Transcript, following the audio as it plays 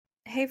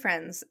Hey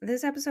friends,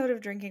 this episode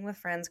of Drinking with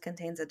Friends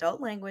contains adult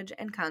language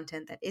and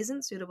content that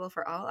isn't suitable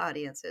for all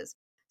audiences.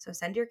 So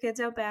send your kids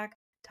out back,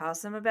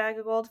 toss them a bag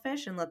of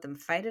goldfish, and let them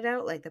fight it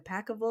out like the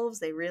pack of wolves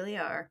they really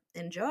are.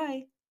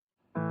 Enjoy!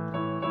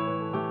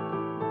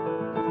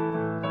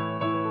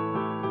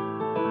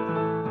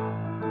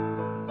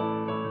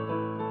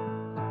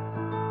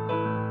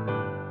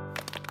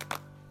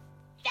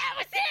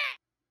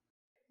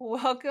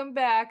 Welcome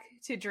back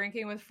to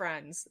Drinking with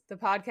Friends, the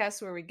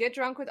podcast where we get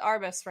drunk with our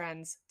best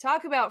friends,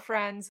 talk about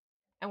friends,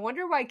 and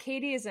wonder why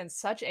Katie is in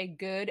such a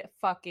good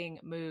fucking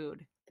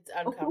mood. It's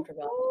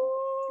uncomfortable.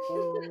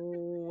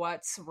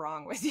 What's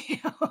wrong with you?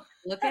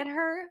 Look at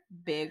her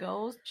big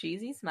old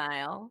cheesy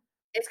smile.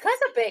 It's because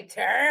of Big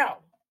Town.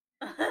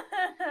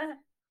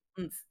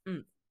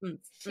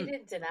 She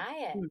didn't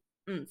deny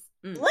it.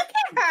 Look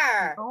at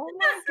her. Oh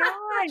my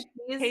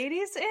gosh.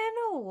 Katie's in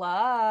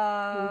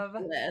love.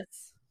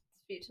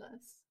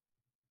 Speechless.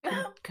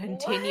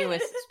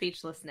 Continuous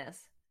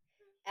speechlessness.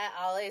 At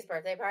Ollie's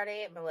birthday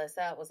party,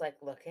 Melissa was like,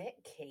 look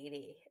at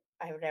Katie.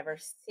 I've never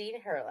seen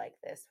her like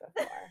this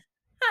before.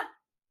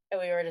 And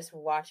we were just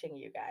watching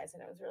you guys,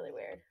 and it was really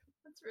weird.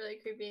 That's really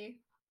creepy.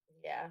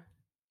 Yeah,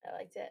 I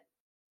liked it.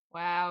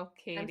 Wow, I'm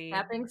Katie.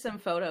 snapping some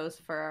photos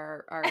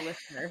for our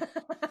listeners.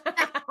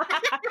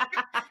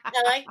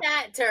 I like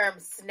that term,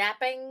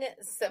 snapping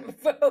some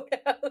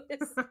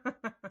photos.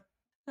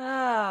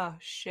 Oh,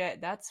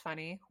 shit. That's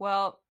funny.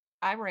 Well,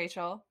 I'm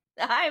Rachel.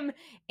 I'm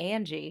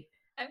Angie.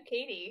 I'm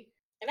Katie.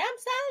 And I'm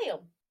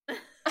Samuel.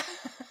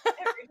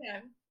 Every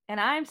time. And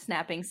I'm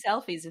snapping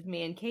selfies of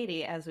me and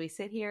Katie as we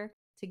sit here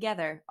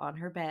together on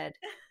her bed.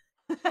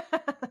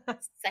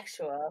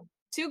 Sexual.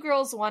 Two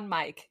girls, one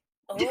mic.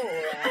 Oh,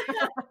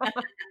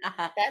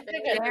 that's a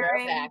good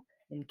throwback.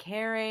 And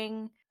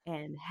caring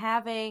and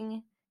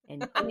having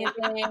and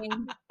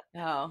giving.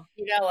 Oh.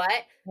 You know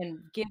what? And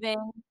giving.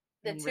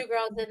 The and two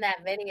girls in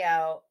that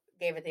video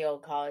gave it the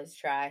old college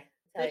try.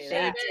 I'll tell you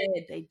that.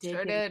 They did.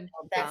 Sure give it did. the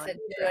old That's a college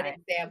good try.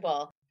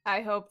 example.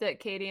 I hope that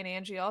Katie and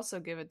Angie also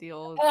give it the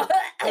old Oh,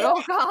 good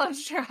old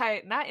college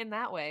try. Not in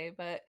that way,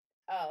 but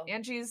oh.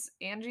 Angie's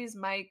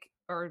mic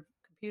or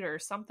computer or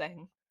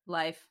something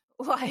Life.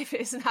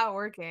 is not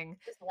working.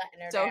 Just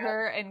letting her So down.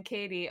 her and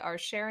Katie are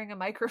sharing a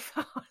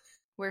microphone.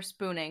 We're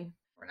spooning.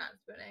 We're not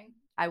spooning.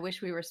 I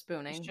wish we were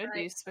spooning. Should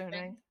be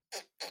spooning.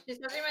 She's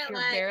touching my You're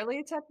leg.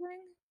 barely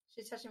touching?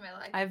 She's touching my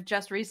leg. I've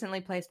just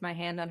recently placed my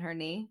hand on her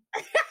knee.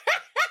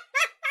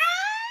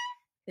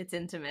 It's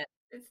intimate.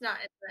 It's not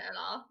intimate at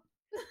all.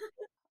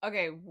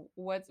 Okay,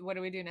 what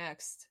do we do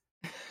next?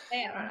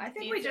 Damn, I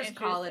think need we to just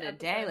introduce call the it a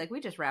day. episode. Like,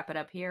 we just wrap it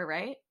up here,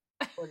 right?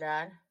 We're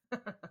done.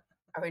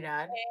 Are we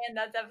done? And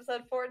that's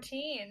episode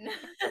 14.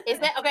 Is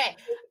that okay?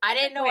 I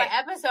didn't know what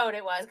episode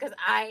it was because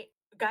I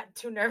got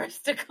too nervous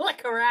to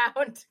click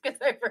around because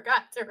I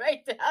forgot to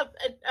write down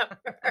the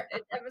number.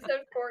 It's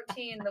episode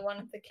 14, the one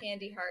with the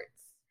candy hearts.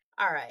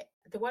 All right,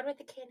 the one with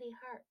the candy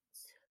hearts.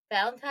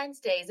 Valentine's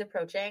Day is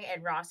approaching,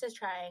 and Ross is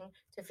trying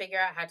to figure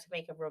out how to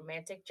make a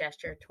romantic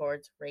gesture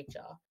towards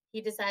Rachel. He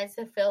decides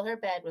to fill her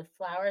bed with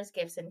flowers,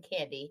 gifts, and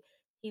candy.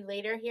 He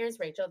later hears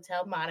Rachel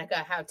tell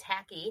Monica how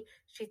tacky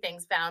she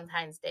thinks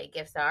Valentine's Day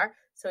gifts are,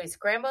 so he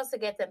scrambles to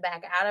get them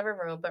back out of her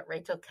room, but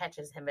Rachel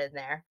catches him in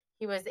there.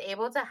 He was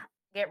able to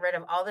get rid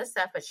of all this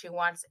stuff, but she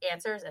wants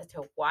answers as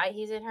to why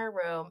he's in her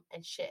room,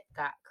 and shit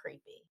got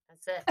creepy.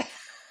 That's it.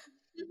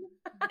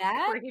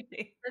 That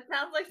Creepy. That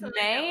sounds like something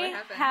that would may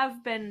happen.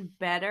 have been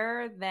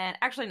better than.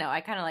 Actually, no,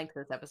 I kind of liked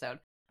this episode.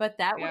 But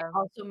that Yeah. would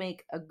also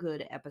make a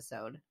good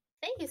episode.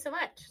 Thank you so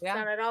much. That's Yeah.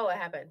 not at all what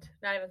happened.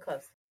 Not even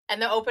close.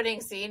 And the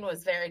opening scene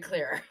was very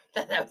clear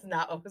that was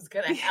not what was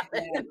going to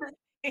happen.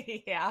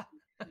 Yeah.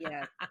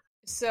 Yeah.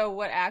 So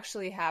what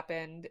actually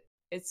happened,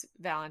 it's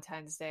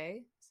Valentine's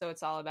Day. So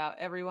it's all about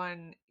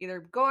everyone either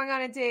going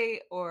on a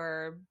date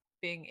or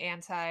being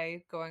anti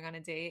going on a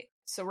date.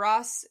 So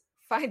Ross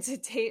finds a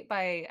date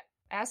by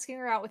asking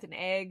her out with an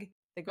egg.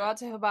 They go out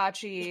to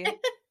hibachi.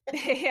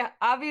 They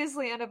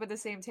obviously end up at the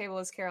same table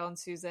as Carol and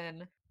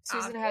Susan.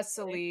 Susan has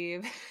to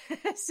leave.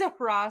 So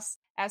Ross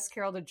asks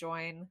Carol to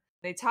join.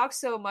 They talk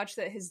so much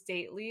that his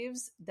date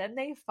leaves. Then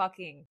they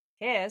fucking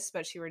kiss,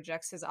 but she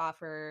rejects his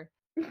offer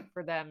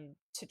for them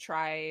to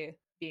try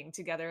being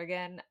together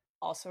again.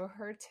 Also,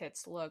 her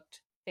tits looked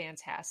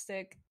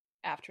fantastic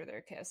after their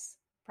kiss.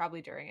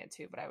 Probably during it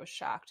too, but I was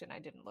shocked and I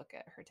didn't look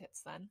at her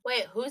tits then.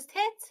 Wait, whose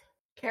tits?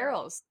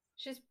 Carol's.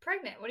 She's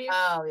pregnant. What do you...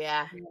 Oh,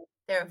 yeah.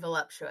 They're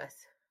voluptuous.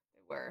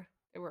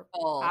 They were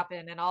Oh.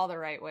 popping in all the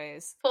right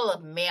ways. Full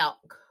of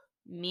milk.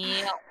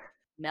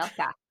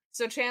 Milka.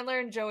 So Chandler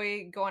and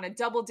Joey go on a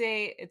double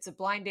date. It's a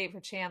blind date for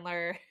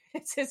Chandler.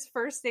 It's his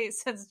first date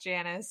since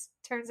Janice.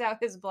 Turns out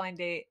his blind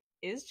date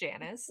is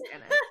Janice.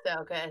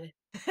 So good.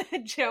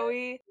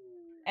 Joey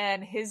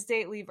and his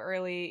date leave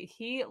early.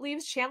 He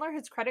leaves Chandler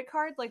his credit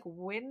card. Like,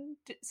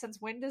 since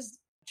when does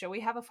Joey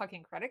have a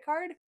fucking credit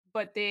card?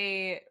 But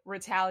they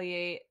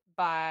retaliate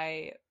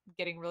by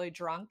getting really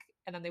drunk,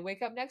 and then they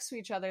wake up next to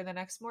each other the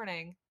next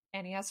morning,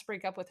 and he has to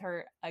break up with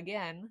her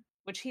again,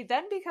 which he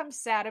then becomes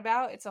sad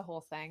about. It's a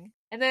whole thing.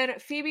 And then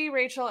Phoebe,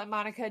 Rachel, and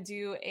Monica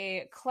do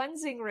a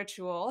cleansing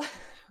ritual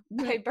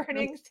by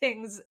burning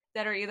things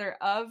that are either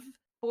of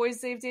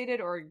boys they've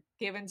dated or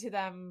given to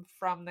them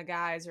from the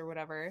guys or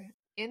whatever.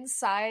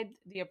 Inside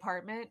the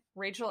apartment,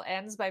 Rachel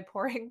ends by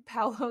pouring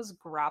Paolo's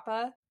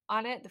grappa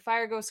on it. The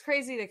fire goes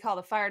crazy. They call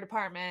the fire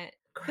department.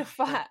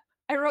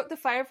 I wrote the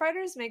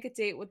firefighters make a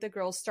date with the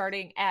girls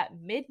starting at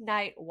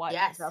midnight. What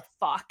the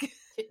fuck?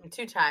 I'm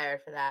too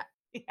tired for that.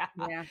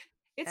 Yeah.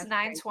 It's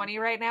 9:20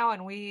 right now,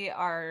 and we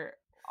are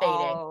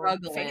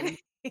struggling.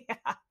 Yeah.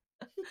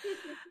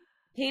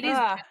 Katie's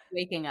just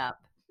waking up.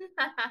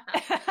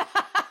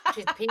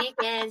 She's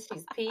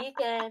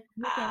peeking.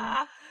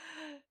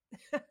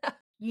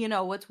 You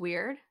know what's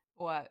weird?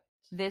 What?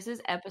 This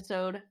is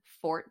episode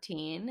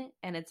 14,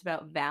 and it's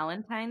about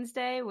Valentine's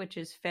Day, which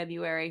is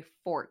February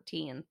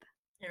 14th.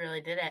 You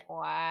really did it.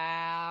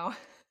 Wow.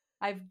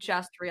 I've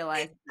just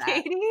realized that.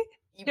 Katie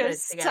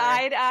just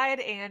side-eyed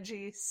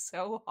Angie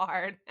so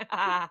hard.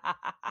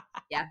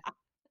 Yeah.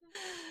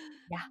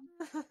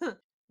 Isn't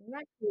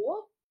that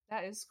cool?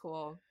 That is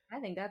cool. I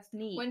think that's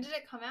neat. When did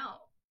it come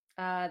out?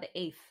 The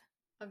 8th.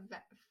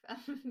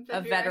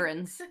 Of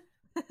veterans.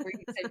 Or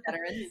you can say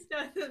veterans.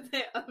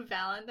 Of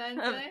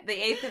Valentine's Day? The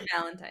 8th of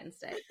Valentine's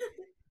Day.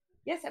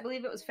 Yes, I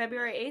believe it was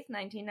February 8th,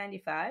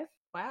 1995.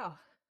 Wow.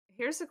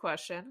 Here's a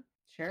question.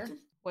 Sure.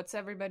 What's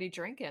everybody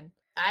drinking?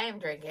 I am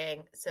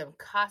drinking some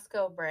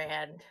Costco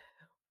brand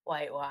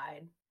white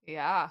wine.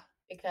 Yeah.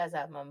 Because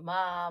I'm a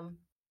mom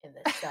in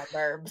the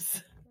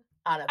suburbs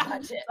on a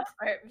budget.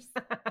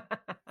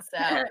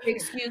 So,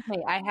 excuse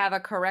me, I have a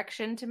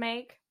correction to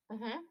make.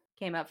 Mm-hmm.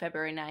 Came out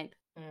February 9th.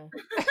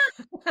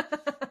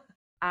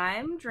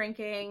 I'm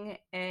drinking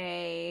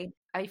I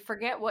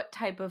forget what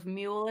type of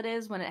mule it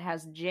is when it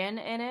has gin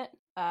in it.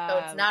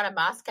 So it's not a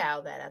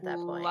Moscow then at that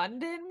point.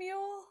 London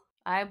Mule?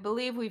 I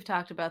believe we've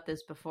talked about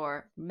this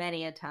before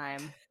many a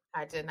time.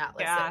 I did not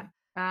listen. Yeah.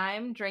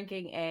 I'm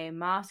drinking a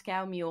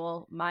Moscow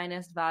Mule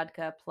minus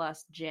vodka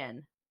plus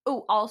gin.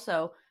 Oh,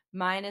 also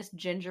minus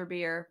ginger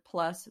beer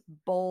plus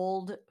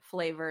bold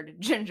flavored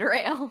ginger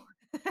ale.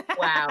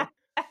 Wow.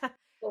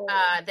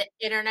 The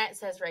internet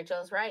says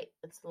Rachel's right.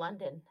 It's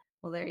London.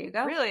 Well, there you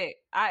go. Really?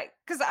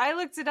 Because I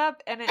looked it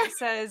up and it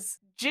says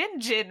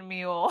gin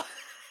mule.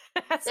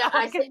 That's all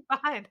I can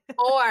find.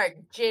 Or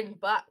gin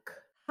buck.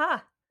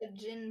 Huh. A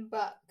gin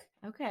buck.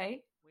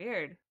 Okay.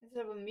 Weird.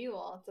 Instead of a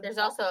mule. There's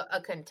also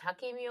a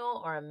Kentucky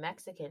mule or a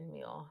Mexican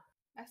mule.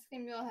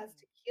 Mexican mule has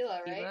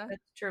tequila, right?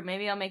 That's true.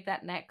 Maybe I'll make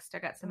that next. I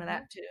got some of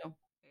that too.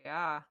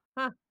 Yeah.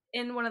 Huh.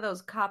 In one of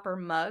those copper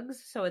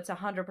mugs, so it's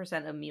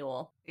 100% a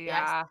mule.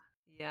 Yeah.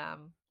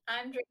 Yum.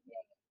 I'm drinking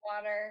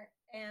water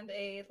and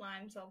a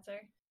lime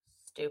seltzer.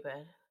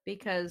 Stupid.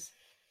 Because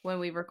when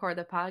we record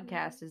the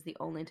podcast is the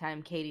only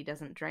time Katie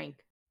doesn't drink.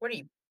 What are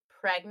you,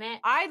 pregnant?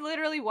 I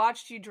literally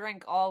watched you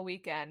drink all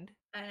weekend.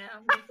 I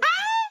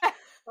know.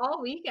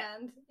 All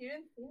weekend. You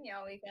didn't see me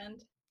all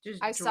weekend.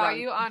 I saw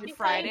you on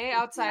Friday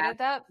outside of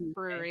that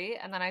brewery,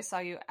 and then I saw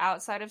you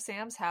outside of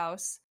Sam's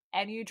house,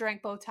 and you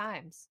drank both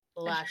times.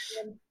 Blush.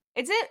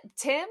 Is it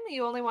Tim?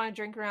 You only want to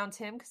drink around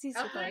Tim because he's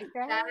your birthday?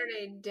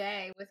 Saturday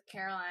day with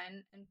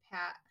Caroline and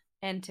Pat.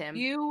 And Tim.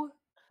 You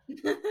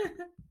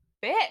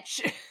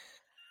bitch.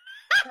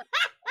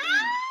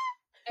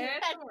 Maybe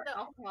I should more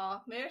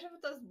alcohol. Maybe I should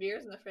put those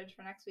beers in the fridge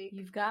for next week.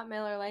 You've got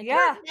Miller Lite.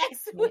 Yeah.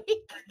 Next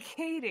week.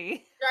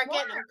 Katie. Start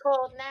getting them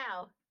cold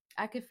now.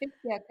 I could fix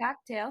you a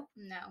cocktail.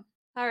 No.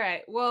 All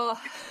right. Well,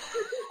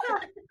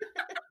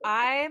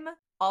 I'm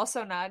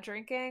also not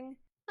drinking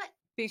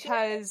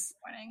because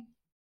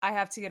I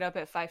have to get up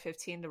at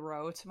 5:15 to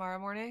row tomorrow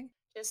morning.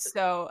 Just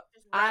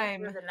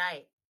I'm through the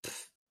night.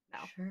 No.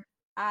 Sure.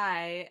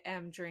 I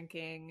am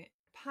drinking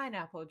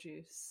pineapple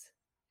juice,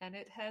 and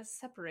it has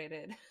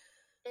separated.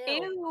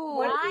 Ew.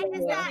 Why Why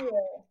does that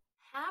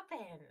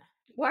happen?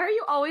 Why are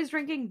you always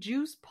drinking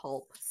juice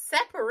pulp?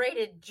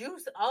 Separated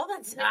juice all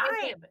the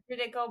time. Did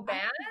it go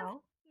bad?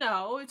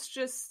 No, it's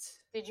just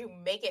Did you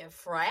make it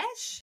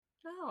fresh?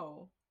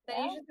 no.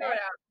 Then you should throw it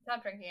out.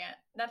 Stop drinking it.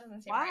 That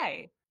doesn't seem right.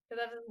 Why?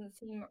 Because that doesn't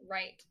seem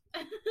right.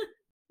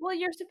 Well,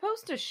 you're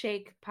supposed to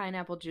shake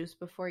pineapple juice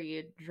before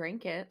you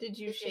drink it. Did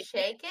you Did you shake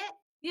shake it?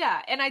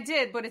 Yeah, and I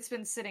did, but it's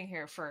been sitting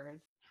here for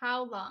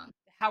How long?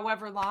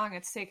 however long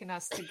it's taken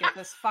us to get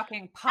this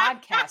fucking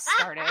podcast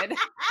started.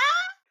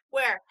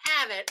 We're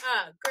having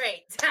a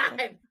great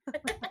time.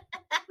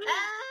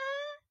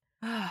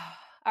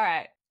 All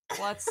right,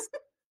 let's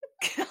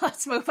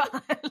move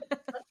on.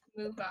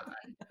 Move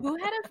on. Who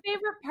had a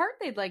favorite part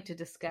they'd like to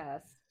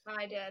discuss?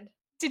 I did.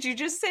 Did you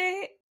just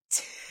say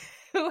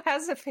who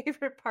has a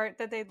favorite part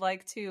that they'd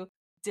like to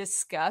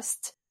discuss?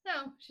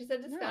 No, she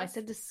said discuss. No, I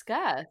said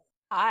discuss.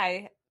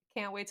 I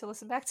can't wait to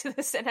listen back to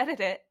this and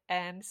edit it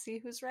and see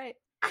who's right.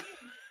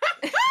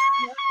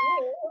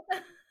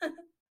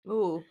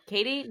 Ooh,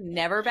 Katie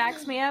never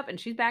backs me up, and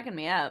she's backing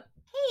me up.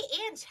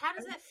 Hey, Ange, how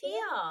does it feel?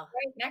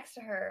 Right next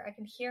to her. I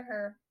can hear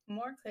her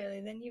more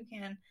clearly than you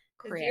can.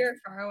 Because Crisp. you're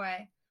far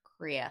away.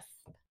 Crisp.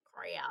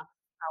 Yeah.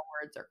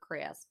 Our words are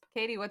crisp.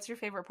 Katie, what's your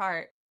favorite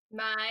part?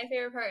 My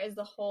favorite part is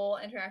the whole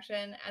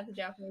interaction at the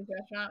Japanese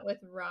restaurant with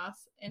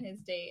Ross and his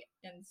date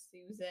and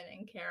Susan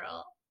and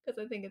Carol.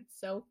 Because I think it's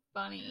so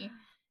funny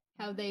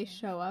how they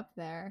show up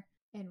there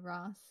and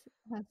Ross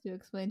has to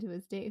explain to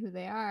his date who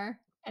they are.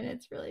 And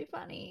it's really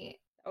funny.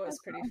 That was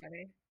pretty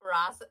funny.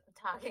 Ross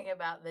talking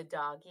about the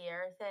dog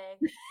year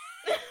thing.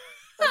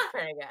 It's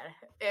pretty good.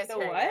 It's The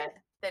pretty what?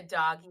 good. The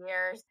dog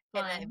years.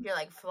 And then if Flying. you're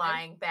like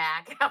flying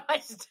back, how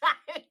much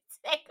time it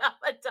take off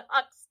a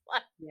dog's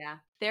flight? Yeah.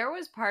 There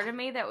was part of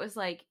me that was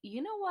like,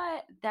 you know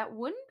what? That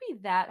wouldn't be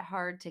that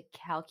hard to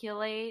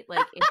calculate.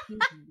 Like, if he's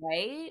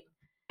right.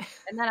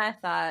 And then I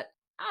thought,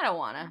 I don't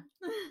want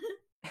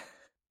to.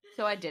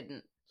 So I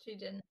didn't. She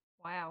didn't.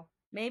 Wow.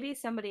 Maybe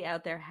somebody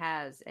out there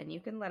has, and you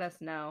can let us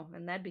know,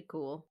 and that'd be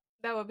cool.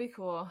 That would be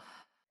cool.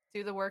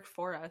 Do the work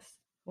for us.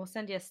 We'll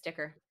send you a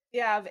sticker.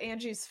 Yeah, of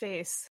Angie's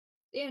face.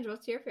 Ange,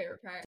 what's your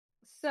favorite part?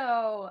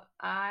 So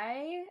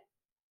I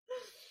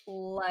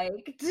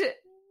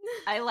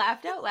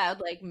laughed out loud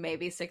like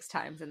maybe 6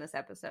 times in this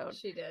episode.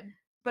 She did.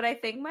 But I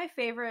think my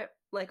favorite,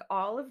 like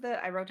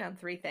I wrote down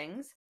 3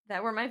 things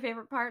that were my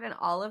favorite part, and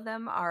all of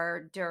them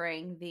are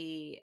during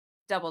the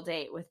double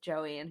date with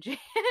Joey and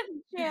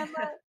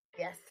Chandler.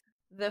 Yes.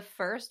 The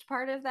first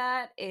part of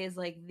that is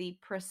like the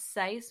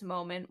precise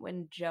moment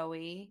when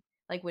Joey's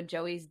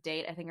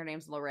date, I think her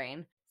name's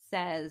Lorraine,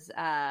 says,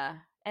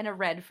 and a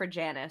red for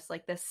Janice.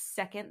 Like the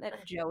second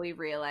that Joey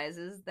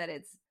realizes that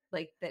it's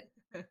like that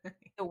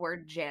the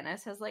word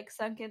Janice has like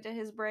sunk into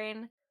his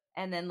brain.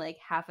 And then like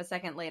half a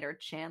second later,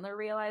 Chandler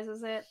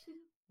realizes it.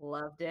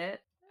 Loved it.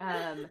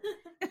 And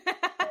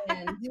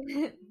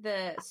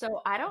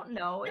so I don't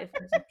know if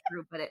this is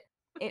true, but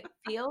it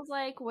feels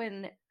like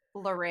when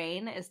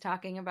Lorraine is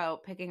talking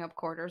about picking up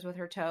quarters with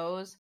her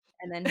toes,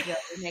 and then Joey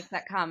makes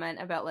that comment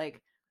about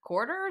like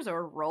quarters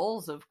or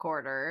rolls of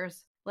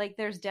quarters. Like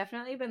there's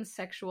definitely been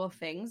sexual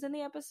things in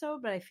the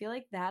episode, but I feel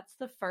like that's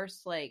the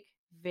first like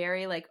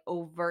very like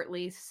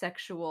overtly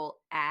sexual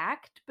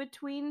act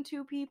between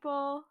 2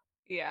 people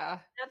Yeah.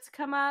 that's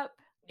come up.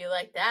 You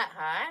like that,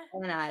 huh?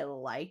 And I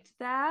liked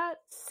that.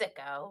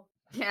 Sicko.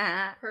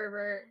 Yeah.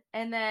 Pervert.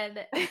 And then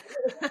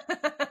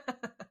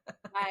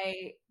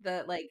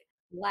the like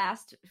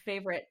last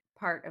favorite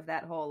part of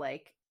that whole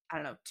like, I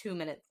don't know,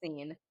 2-minute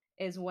scene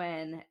is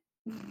when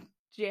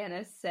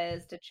Janice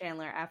says to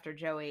Chandler after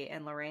Joey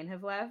and Lorraine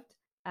have left,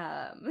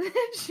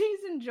 she's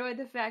enjoyed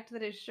the fact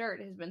that his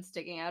shirt has been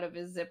sticking out of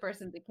his zipper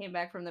since he came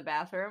back from the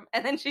bathroom,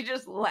 and then she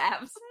just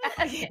laughs.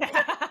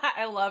 Yeah,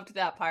 I loved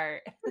that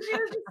part. She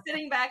was just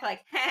sitting back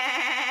like,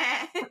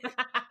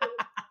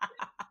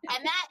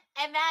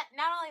 And that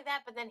not only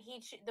that, but then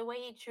the way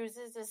he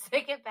chooses to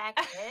stick it back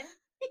in.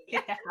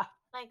 Yeah.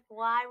 Like,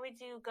 why would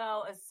you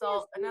go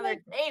assault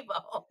another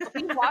table?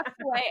 He walks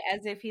away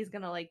as if he's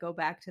gonna like go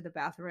back to the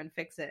bathroom and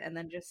fix it, and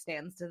then just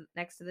stands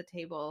next to the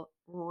table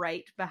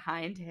right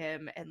behind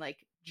him and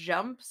like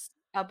jumps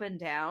up and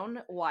down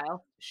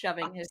while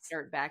shoving his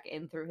shirt back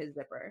in through his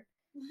zipper.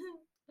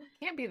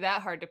 Can't be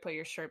that hard to put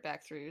your shirt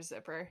back through your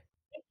zipper.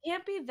 It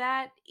can't be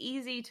that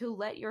easy to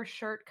let your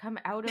shirt come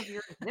out of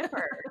your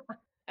zipper.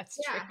 That's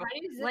Yeah, true. how do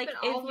you zip Like it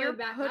all if the way you're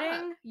back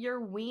putting up?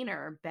 your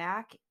wiener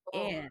back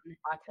Oh, in,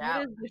 Watch how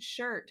out. does the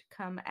shirt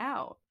come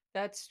out?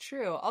 That's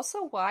true.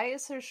 Also, why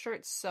is her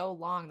shirt so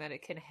long that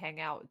it can hang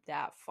out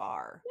that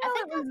far? I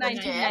think Well, it was that's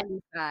legit.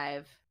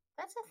 1995.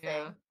 That's a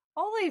Yeah. thing.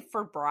 Only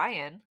for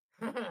Brian.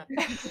 He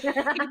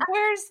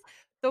wears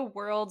the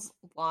world's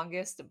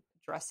longest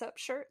dress-up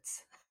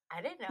shirts.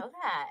 I didn't know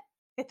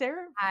that.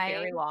 They're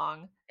very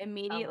long.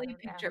 Immediately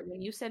yeah. pictured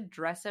when you said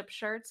dress-up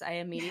shirts, I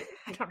immediately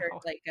I don't pictured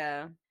know. like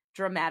a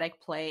dramatic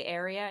play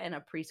area in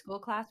a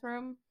preschool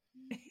classroom.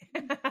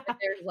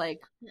 There's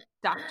like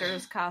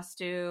doctor's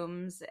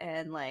costumes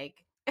and like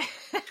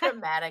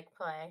Dramatic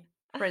play.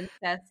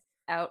 princess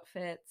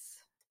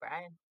outfits.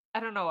 Brian. I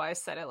don't know why I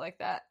said it like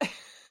that.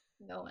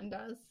 No one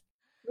does.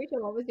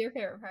 Rachel, what was your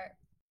favorite part?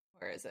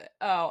 Where is it?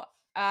 Oh,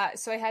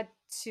 so I had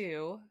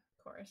 2.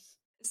 Of course.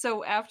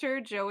 So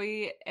after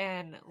Joey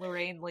and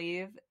Lorraine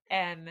leave,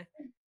 and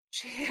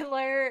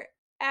Chandler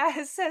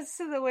says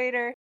to the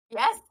waiter,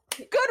 Yes.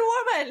 "Good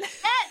woman."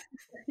 Yes.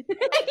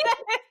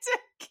 It's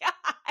a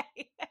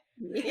guy.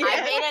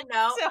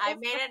 I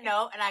made a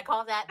note and I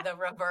call that the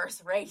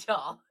reverse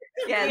Rachel.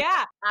 Yes.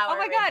 Yeah. Our Oh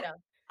my God.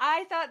 Rachel.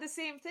 I thought the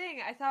same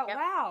thing. I thought, Yep.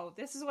 wow,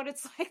 this is what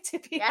it's like to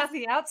be Yes. on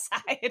the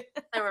outside.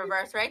 The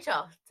reverse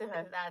Rachel.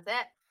 That's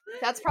it.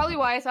 That's probably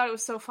why I thought it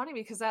was so funny,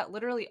 because that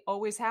literally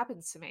always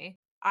happens to me.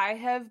 I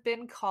have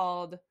been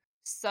called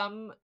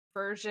some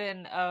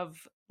version of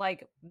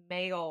like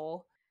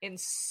male in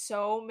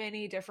so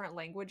many different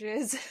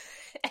languages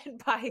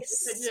and by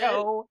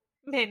so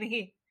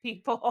many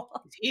people.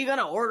 Is he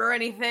gonna order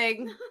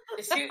anything?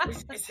 Is he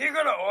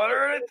gonna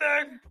order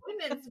anything?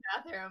 Women's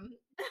bathroom.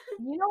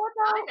 You know what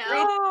though? I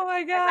know. Oh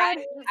my God.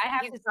 I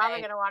have He's to probably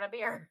say- gonna want a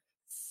beer.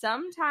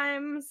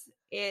 Sometimes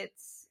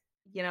it's,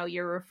 you know,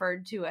 you're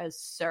referred to as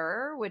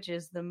sir, which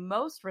is the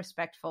most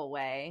respectful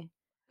way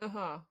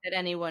Uh-huh. that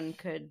anyone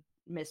could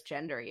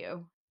misgender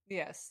you.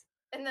 Yes.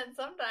 And then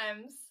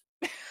sometimes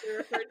you're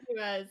referred to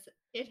as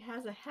It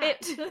has a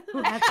hat.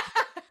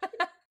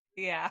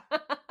 Yeah.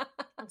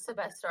 It's the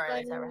best story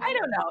that's ever I happened.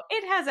 don't know.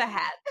 It has a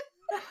hat.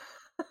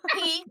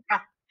 P,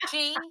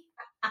 G,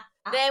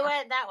 they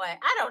went that way.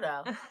 I don't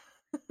know.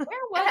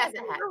 Where It has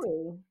was a hat.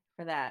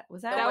 for that?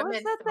 Was The that That was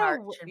Women's at the-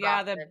 March in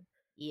yeah, the- Boston.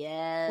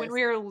 Yes. When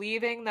we were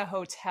leaving the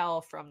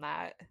hotel from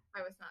that.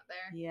 I was not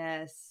there.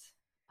 Yes.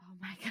 Oh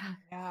my god.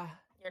 Yeah.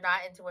 You're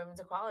not into women's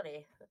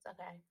equality. That's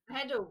okay. I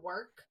had to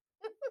work.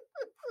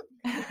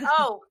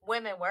 Oh,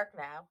 women work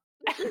now.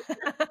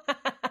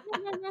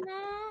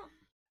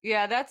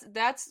 Yeah,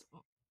 that's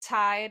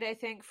tied, I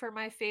think, for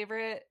my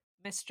favorite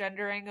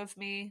misgendering of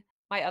me.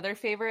 My other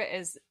favorite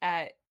is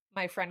at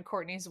my friend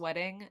Courtney's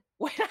wedding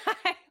when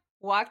I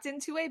walked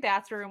into a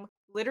bathroom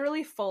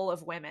literally full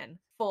of women.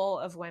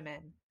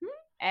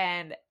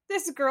 And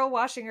this girl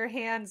washing her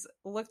hands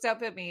looked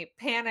up at me,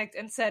 panicked,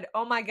 and said,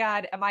 "Oh my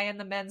God, am I in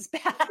the men's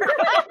bathroom?"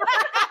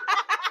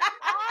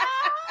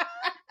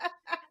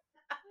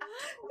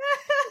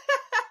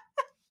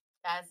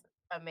 That's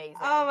amazing.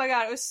 Oh my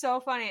God, it was so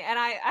funny. And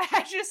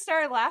I just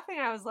started laughing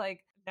and I was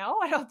like, no,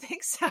 I don't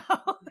think so.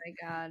 Oh my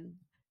god.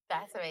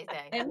 That's amazing.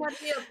 And what,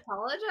 do you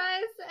apologize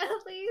at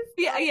least?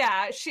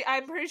 Yeah.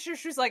 I'm pretty sure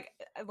she was like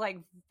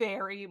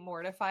very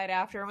mortified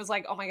after and was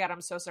like, "Oh my God, I'm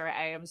so sorry.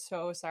 I am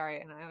so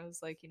sorry." And I was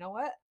like, you know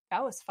what?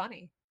 That was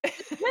funny.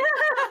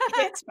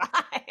 It's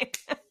fine.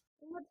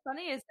 What's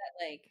funny is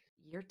that like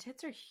your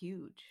tits are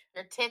huge.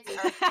 Your tits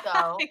are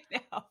so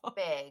I know.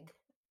 big.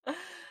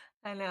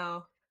 I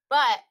know.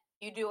 But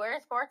you do wear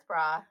a sports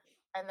bra,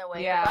 and the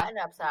way Yeah. your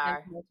button-ups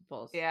are. There's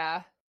multiples.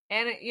 Yeah.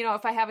 And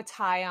if I have a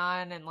tie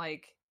on and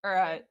or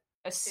a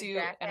suit suit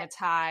and a jacket.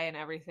 tie and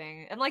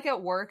everything. And like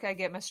at work I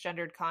get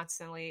misgendered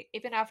constantly.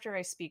 Even after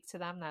I speak to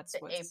them, that's The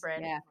what's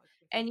apron. Yeah.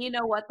 And you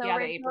know what though, Yeah, the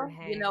Rachel?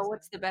 apron You know hangs.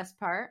 what's the best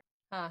part?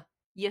 Huh.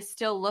 You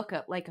still look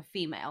like a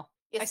female.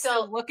 You I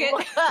still look it.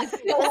 You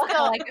still look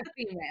like a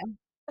female.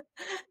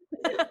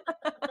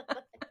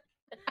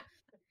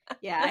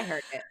 Yeah, I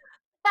heard it.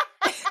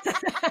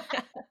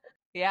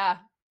 Yeah.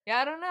 Yeah,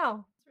 I don't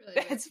know. It's really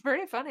weird. It's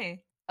pretty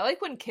funny. I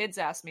like when kids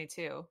ask me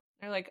too.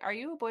 They're like, "Are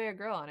you a boy or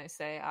girl?" And I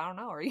say, "I don't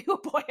know. Are you a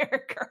boy or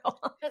a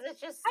girl?" Because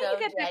it's just How so you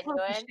get that close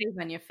to genuine.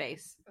 shave on your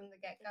face? From the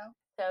get-go.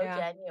 So Yeah.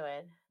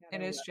 genuine.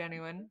 It is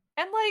genuine.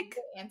 And like,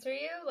 They answer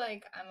you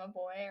like, I'm a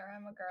boy or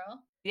I'm a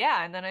girl.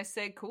 yeah, and then I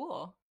say,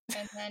 "Cool."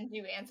 And then do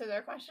you answer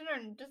their question or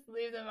just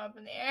leave them up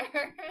in the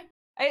air?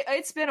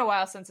 It's been a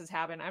while since it's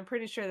happened. I'm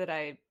pretty sure that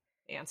I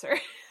answer.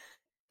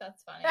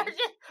 That's funny.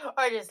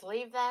 Or just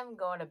leave them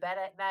going to bed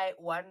at night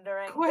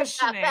wondering about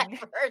Questioning.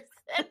 that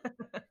person.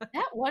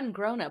 That one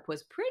grown up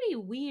was pretty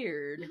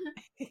weird.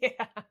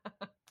 Yeah.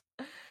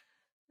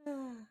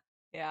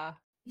 Yeah.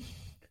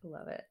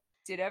 Love it.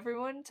 Did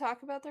everyone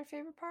talk about their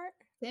favorite part?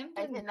 Sam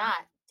I did did not.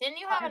 Didn't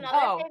you have another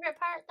Oh. favorite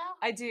part though?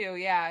 I do,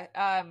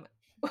 yeah.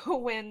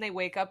 When they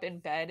wake up in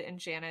bed and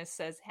Janice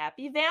says,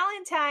 "Happy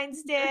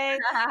Valentine's Day,"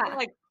 and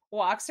like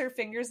walks her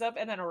fingers up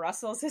and then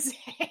rustles his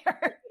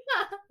hair.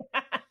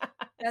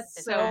 That's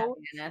It's so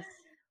Janice.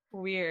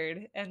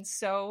 Weird and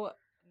so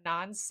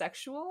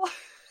non-sexual.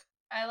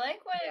 I like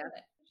when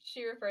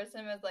she refers to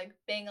him as like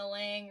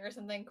bang-a-lang or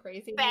something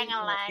crazy.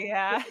 Bang-a-lang.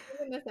 Yeah.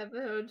 In this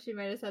episode, she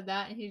might have said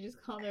that, and he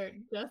just called her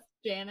just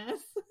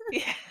Janice.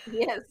 Yeah.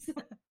 Yes.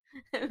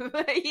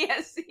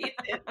 Yes, he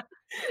did.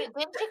 Didn't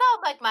she call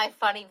it like My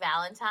Funny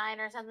Valentine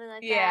or something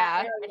like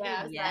Yeah. that? And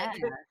he was Yeah.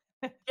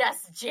 like,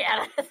 just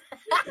Janice. Janice.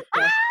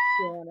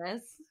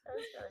 That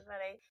was really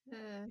funny.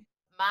 Uh,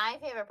 My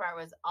favorite part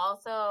was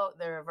also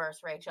the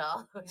reverse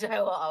Rachel, which I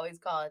will always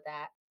call it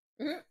that.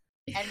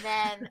 And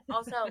then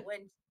also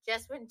when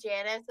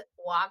Janice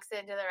walks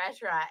into the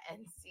restaurant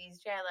and sees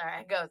Chandler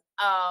and goes,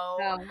 "Oh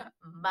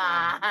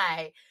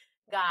my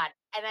God."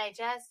 And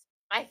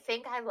I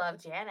think I love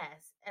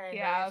Janice. And I know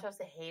Yeah. you're supposed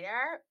to hate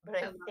her, but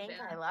I love think I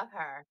Janice. love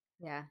her.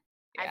 Yeah.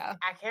 Yeah.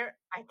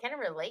 I can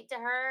relate to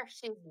her.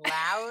 She's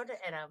loud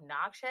and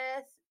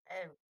obnoxious,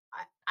 and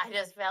I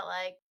just felt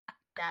like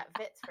that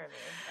fits for me.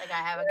 Like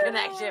I have a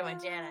connection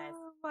with Janice.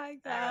 Oh my I really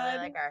God.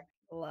 like her.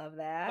 Love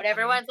that. But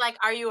everyone's like,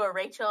 "Are you a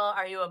Rachel?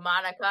 Are you a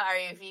Monica? Are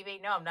you a Phoebe?"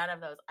 No, I'm none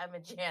of those. I'm a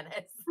Janice.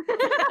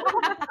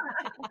 That's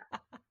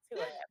who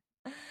I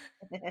am.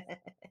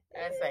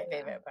 That's my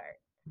favorite part.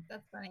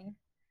 that's funny.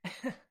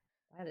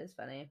 That is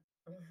funny.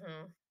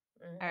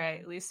 All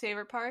right, least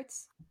favorite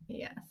parts?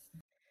 Yes.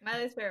 My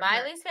least favorite. My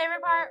part least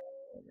favorite part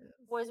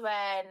was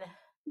when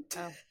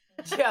Oh.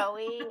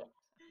 Joey.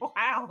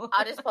 Wow.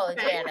 I'll just pull a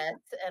Janice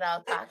and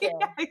I'll talk in.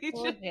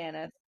 Poor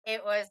Janice.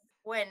 It was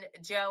when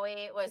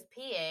Joey was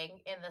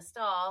peeing in the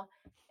stall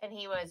and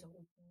he was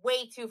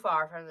way too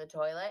far from the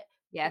toilet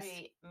Yes. to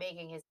be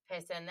making his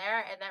piss in there,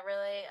 and that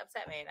really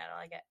upset me, and I don't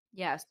like it.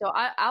 Yeah. So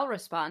I'll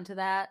respond to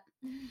that.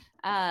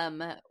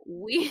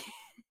 We.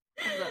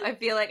 I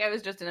feel like I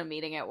was just in a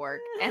meeting at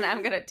work, and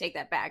I'm gonna take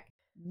that back.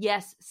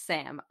 Yes,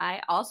 Sam.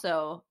 I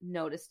also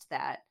noticed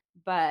that,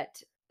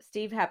 but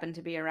Steve happened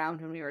to be around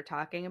when we were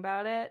talking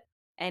about it,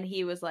 and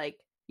he was like,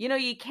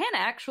 "You can't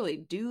actually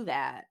do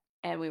that,"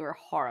 and we were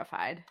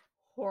horrified.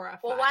 horrified.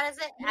 Well, why does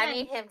it? I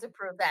need him to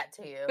prove that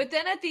to you. But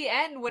then at the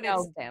end, when No,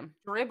 it's Sam.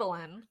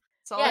 dribbling,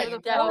 it's It's all Yeah, over you're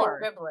the definitely floor.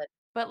 scribbling.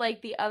 But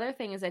like the other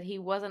thing is that he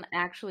wasn't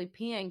actually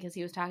peeing because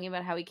he was talking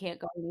about how he can't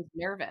go and he's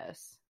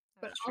nervous.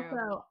 But That's true.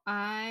 also,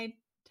 I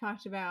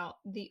talked about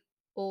the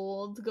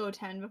old Go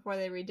 10 before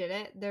they redid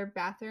it. Their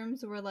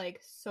bathrooms were like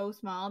so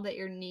small that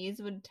your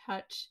knees would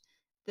touch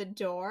the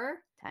door.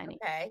 Tiny.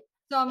 Okay.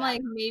 So I'm Yeah.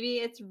 like, maybe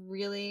it's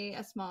really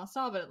a small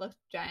stall, but it looked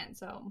giant.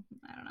 So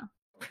I don't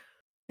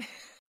know.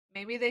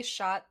 Maybe they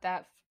shot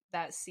that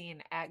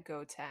scene at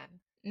Go 10.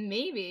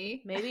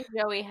 Maybe. Maybe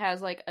Joey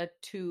has like a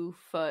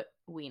 2-foot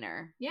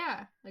wiener.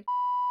 Yeah. Like,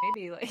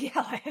 Maybe like yeah,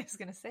 I was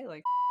gonna say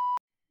like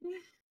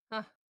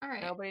all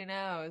right. nobody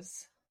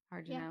knows.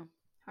 Hard to Yeah. know.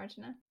 Hard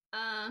to know.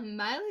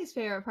 My least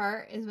favorite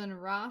part is when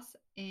Ross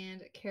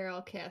and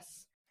Carol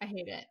kiss. I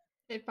hate it.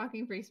 It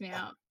fucking freaks me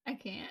out. I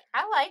can't.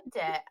 I liked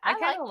it. I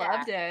kind of liked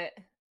loved it.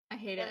 I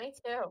hate Yeah, it. me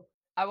too.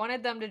 I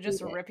wanted them to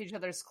just Hate it. rip each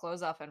other's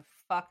clothes off and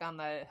fuck on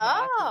the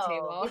hibachi Oh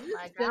table.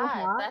 my Still god,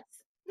 hot? that's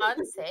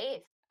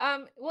unsafe.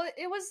 Well,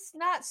 it was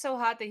not so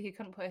hot that he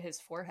couldn't put his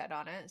forehead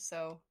on it,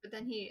 so But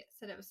then he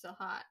said it was still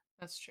hot.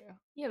 that's true.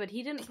 Yeah, but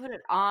he didn't put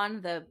it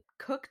on the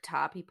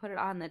cooktop. He put it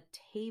on the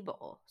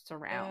table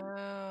surround.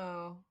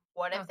 Oh.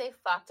 What Huh. if they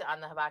fucked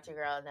on the hibachi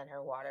girl and then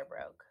her water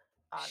broke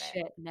on it?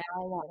 Shit, now I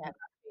want What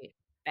hibachi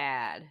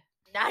bad.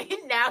 Now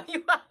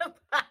you want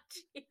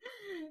hibachi.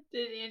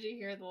 Did Angie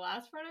hear the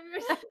last part of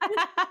yours?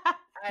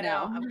 I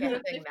know. I'm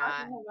guessing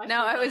not.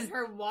 No, I was-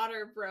 her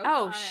water broke.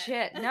 Oh on it.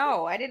 shit!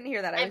 No, I didn't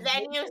hear that. I And was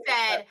then thinking you about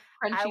said,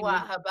 crunchy I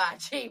want noodles.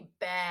 hibachi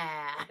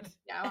bad.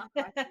 Yeah, I want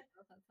hibachi. That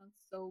sounds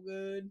so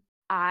good.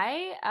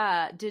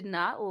 I did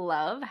not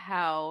love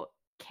how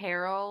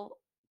Carol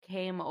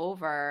came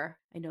over.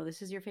 I know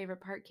this is your favorite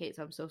part, Kate,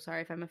 so I'm so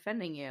sorry if I'm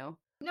offending you.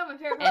 No, my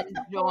favorite part And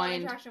is the whole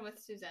joined- interaction with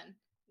Susan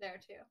there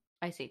too.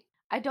 I see.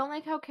 I don't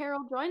like how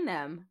Carol joined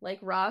them. Like,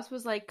 Ross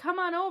was like, come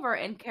on over.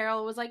 And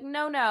Carol was like,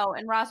 no.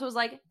 And Ross was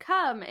like,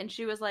 come. And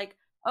she was like,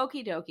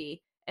 okie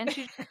dokie. And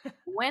she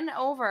went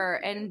over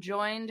and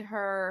joined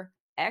her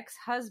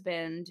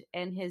ex-husband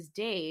and his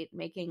date,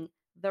 making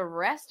the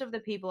rest of the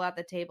people at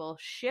the table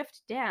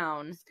shift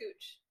down.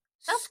 Scooch.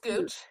 That's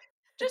scooch.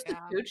 Just Yeah.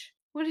 a scooch.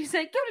 What do you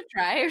say? Give it a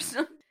try or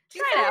something.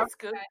 You Try it said out.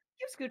 scooch.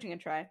 Give scooching a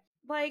try.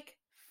 Like,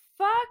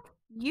 fuck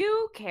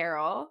you,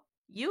 Carol.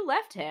 You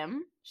left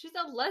him. She's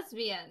a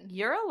lesbian.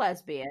 You're a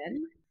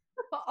lesbian.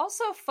 But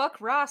also, fuck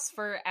Ross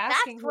for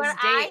asking his what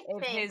date I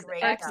if think, his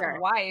Rachel.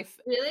 ex-wife.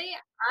 Really?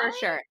 For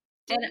sure.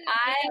 And didn't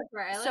like that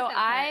part. like so that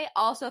I part.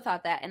 also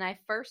thought that, and I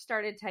first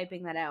started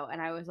typing that out,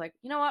 and I was like,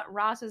 you know what,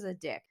 Ross is a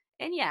dick.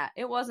 And yeah,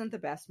 it wasn't the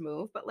best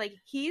move, but like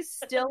he's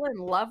still in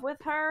love with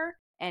her,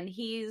 and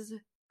he's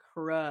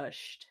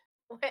crushed.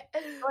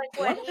 Like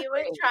when he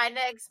was trying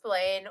to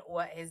explain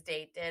what his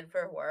date did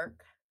for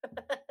work.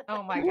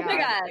 Oh my Oh my god!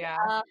 god!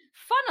 Yeah.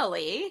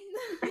 Funnily,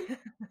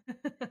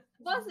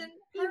 Wasn't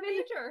her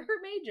major.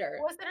 her major.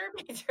 Was it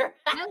her major?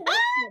 I like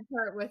that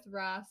part with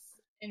Ross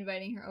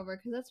inviting her over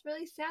because that's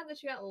really sad that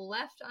she got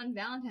left on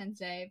Valentine's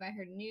Day by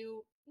her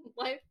new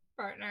life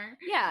partner.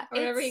 Yeah, Or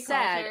whatever he it's calls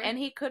sad, her. and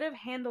he could have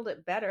handled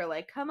it better.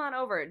 Like, come on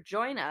over,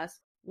 join us.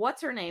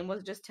 What's her name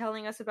was just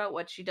telling us about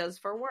what she does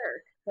for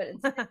work, but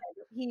instead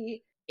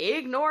he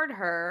ignored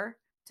her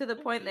to the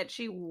point that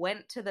she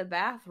went to the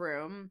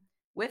bathroom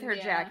with her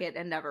Yeah. jacket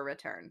and never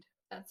returned.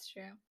 That's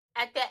true.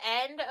 At the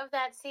end of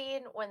that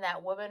scene, when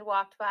that woman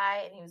walked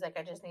by and he was like,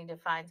 I just need to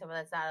find someone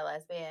that's not a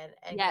lesbian,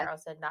 and Yes. Carol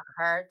said, not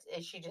her,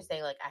 is she just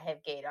saying, like, I have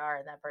gaydar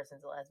and that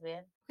person's a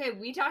lesbian? Okay,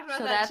 we talked about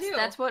So that that's too.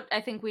 that's what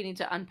I think we need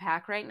to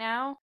unpack right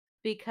now,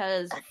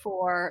 because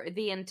for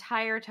the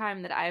entire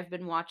time that I've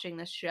been watching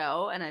this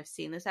show and I've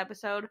seen this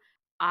episode,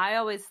 I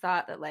always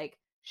thought that like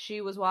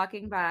she was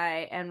walking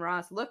by and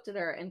Ross looked at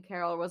her and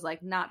Carol was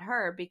like, not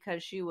her,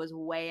 because she was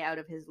way out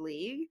of his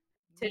league.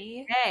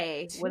 Me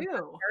Today was the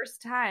too.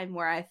 first time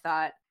where I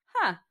thought,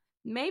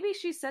 maybe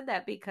she said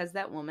that because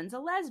that woman's a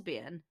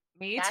lesbian.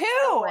 Me That's too.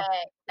 The way,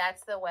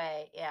 that's the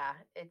way, yeah,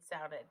 it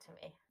sounded to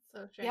me.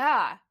 so true.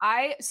 Yeah,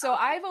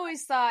 I've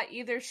always thought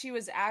either she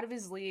was out of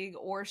his league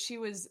or she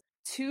was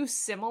too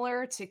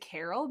similar to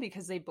Carol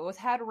because they both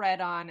had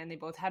red on and they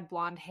both had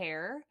blonde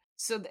hair.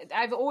 So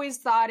I've always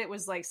thought it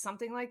was like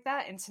something like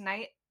that. And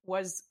tonight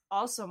was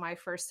also my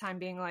first time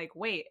being like,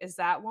 wait, is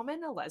that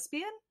woman a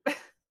lesbian?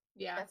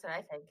 Yeah. That's what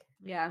I think.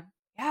 Yeah.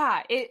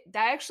 Yeah, I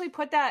actually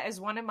put that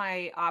as one of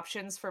my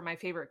options for my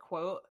favorite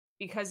quote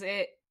because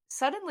it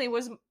suddenly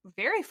was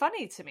very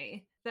funny to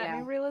me. That Yeah.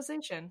 new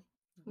realization.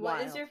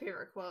 What is Wild. your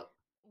favorite quote?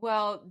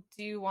 Well,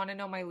 do you want to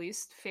know my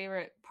least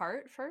favorite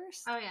part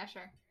first? Oh yeah,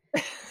 sure.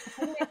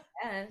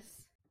 Yes.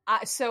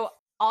 So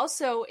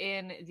also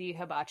in the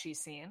hibachi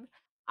scene,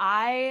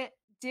 I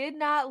did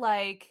not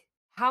like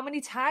how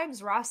many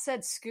times Ross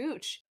said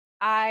scooch.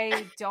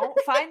 I don't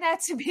find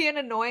that to be an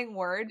annoying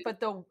word, but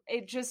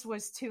it just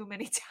was too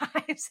many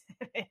times.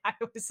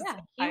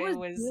 He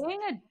was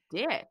being a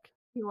dick.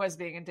 He was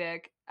being a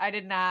dick. I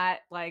did not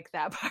like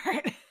that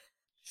part.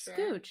 Sure.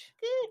 Scooch.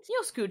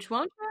 You'll scooch,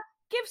 won't you?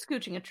 Give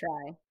scooching a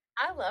try.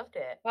 I loved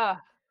it. Ugh,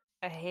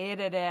 I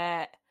hated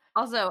it.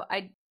 Also,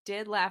 I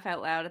did laugh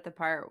out loud at the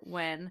part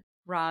when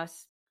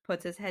Ross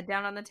puts his head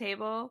down on the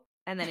table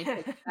And then he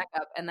picks it back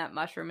up, and that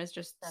mushroom is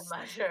just The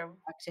mushroom.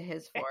 stuck to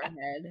his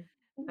forehead.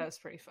 That was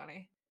pretty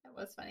funny. That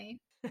was funny.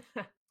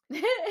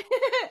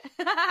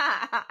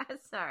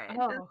 Sorry.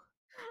 Oh,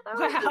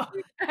 I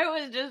wow.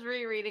 was just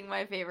rereading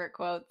my favorite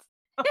quotes.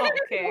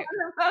 Okay.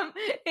 One of them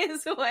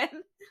is when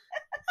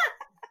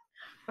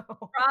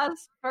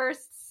Ross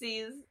first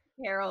sees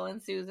Carol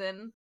and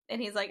Susan,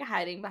 and he's like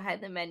hiding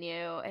behind the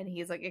menu, and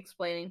he's like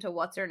explaining to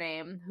what's her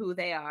name who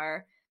they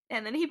are,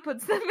 and then he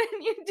puts the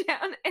menu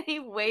down and he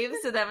waves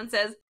to them and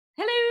says,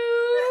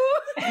 "Hello."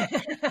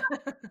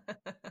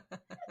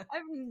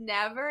 I've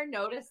never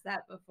noticed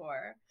that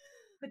before,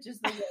 but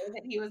just the way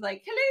that he was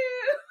like,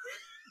 "Hello."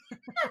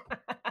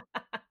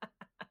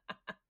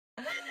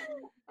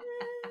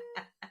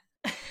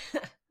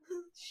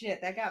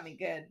 Shit, that got me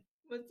good.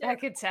 I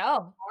could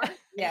tell.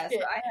 Yeah, so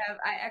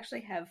I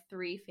actually have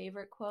 3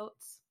 favorite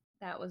quotes.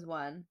 That was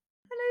one.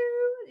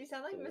 Hello. You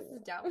sound like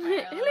Mrs.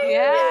 Doubtfire. a little.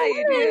 Yeah,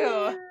 you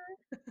do.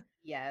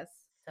 Yes.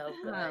 So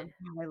good.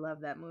 I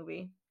love that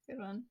movie. Good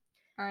one.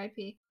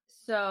 R.I.P.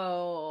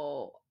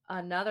 So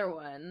another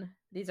one,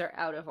 these are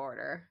out of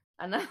order.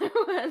 Another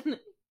one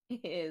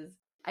is,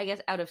 I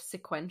guess, out of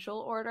sequential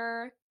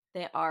order.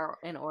 They are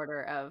in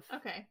order of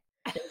Okay.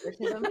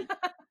 favoritism.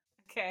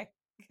 Okay,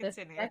 The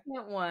continue.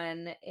 second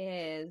one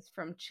is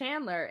from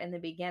Chandler in the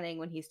beginning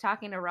when he's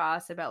talking to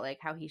Ross about like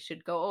how he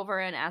should go over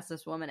and ask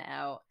this woman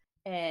out.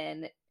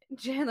 And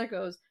Chandler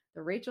goes,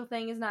 "The Rachel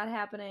thing is not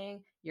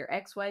happening. Your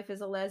ex-wife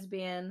is a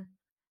lesbian.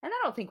 And I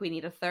don't think we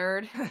need a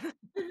third."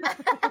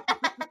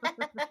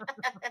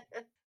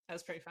 That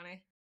was pretty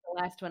funny.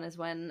 The last one is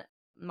when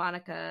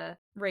Monica,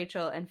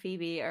 Rachel, and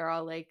Phoebe are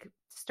all like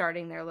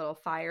starting their little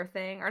fire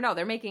thing. Or no,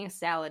 they're making a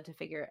salad to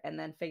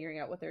figuring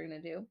out what they're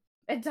going to do.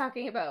 And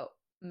talking about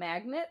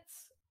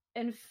magnets.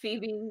 And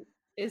Phoebe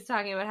is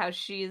talking about how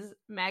she's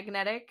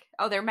magnetic.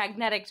 Oh, they're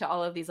magnetic to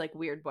all of these like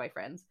weird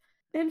boyfriends.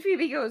 And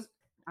Phoebe goes,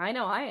 "I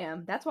know I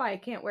am. That's why I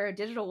can't wear a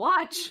digital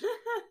watch."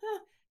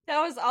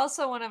 That was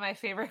also one of my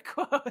favorite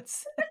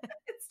quotes.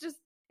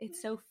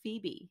 It's so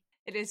Phoebe.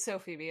 It is so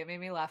Phoebe. It made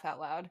me laugh out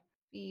loud.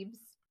 Phoebes.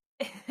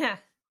 Yeah,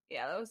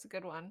 that was a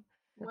good one.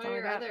 What all are I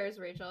your got. others,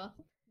 Rachel?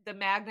 The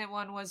magnet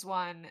one was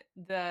one.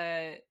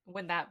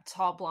 When that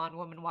tall blonde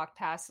woman walked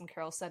past and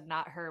Carol said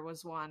not her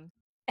was one.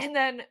 And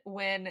then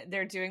when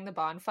they're doing the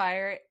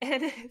bonfire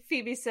and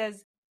Phoebe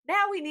says,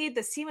 "Now we need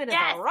the semen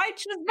Yes! of a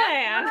righteous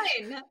man."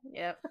 Mine.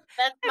 Yep.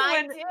 That's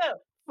mine when- too.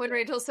 When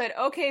Rachel said,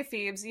 "Okay,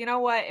 Phoebes, you know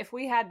what? If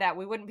we had that,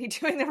 we wouldn't be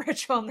doing the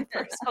ritual in the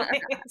first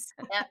place."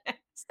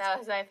 That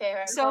was my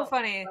favorite. So quote.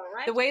 funny.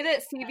 A The way that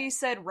righteous Phoebe man.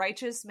 said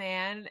righteous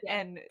man Yeah.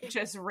 and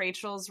just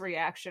Rachel's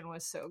reaction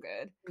was so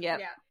good. Yep.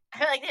 Yeah.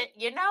 I like it.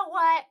 You know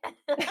what?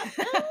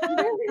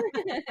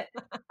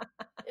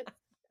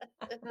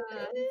 It's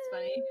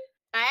funny.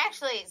 I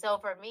actually, so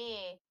for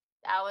me,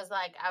 I was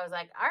like,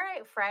 all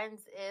right,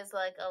 Friends is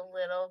like a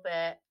little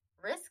bit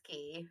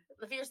risky.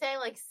 If you're saying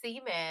like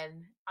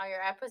semen on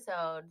your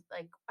episode,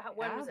 like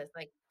when was Yeah. this?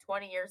 Like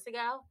 20 years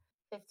ago?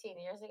 15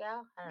 years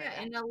ago? I don't Yeah, know.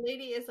 and the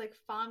lady is like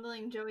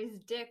fondling Joey's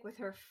dick with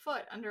her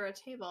foot under a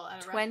table at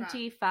a restaurant.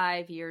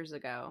 25 years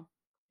ago.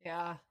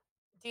 Yeah.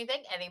 Do you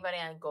think anybody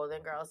on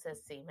Golden Girls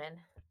says semen?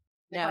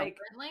 No. Like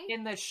Apparently?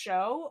 in the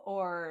show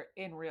or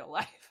in real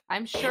life?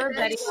 I'm sure In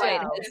the Betty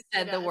White show. has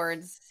said the Yes.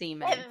 words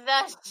semen. In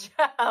the show,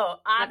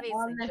 But obviously.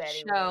 on the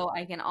Betty show,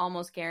 White. I can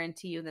almost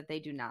guarantee you that they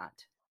do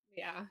not.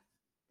 Yeah.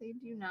 They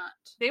do not.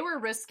 They were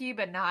risky,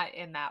 but not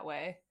in that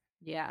way.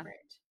 Yeah. Right.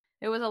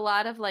 It was a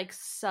lot of like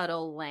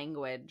subtle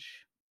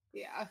language.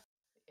 Yeah.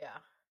 Yeah,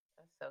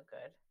 that's so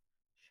good.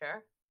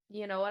 Sure.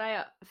 You know what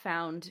I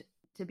found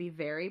to be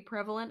very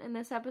prevalent in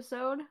this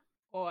episode?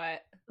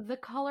 What? The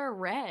color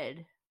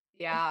red.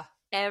 Yeah.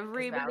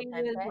 Everybody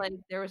Valentine's was Day? like,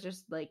 there was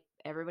just like,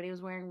 everybody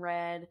was wearing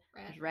red.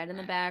 There's red in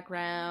the red.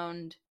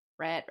 background.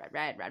 Red, red,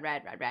 red, red,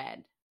 red, red,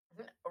 red.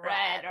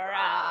 Red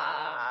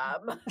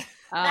Rum.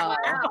 Oh,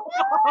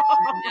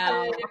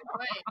 no. Wait,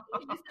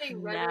 you're just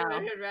saying red, No.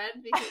 red, red, red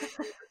because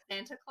it's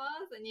Santa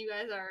Claus, and you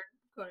guys are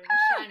quoting The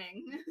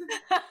Shining.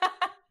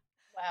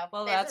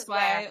 Well, this that's is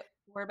why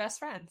we're best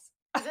friends.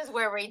 this is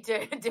where we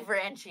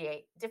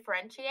differentiate.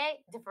 Differentiate.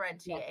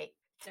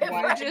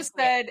 You just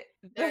said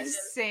There the it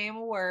is.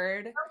 same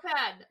word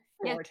Notepad.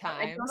 Yes, 4 I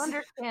times. don't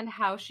understand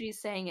how she's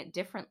saying it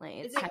differently.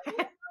 Is It's it kind of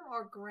Graham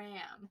or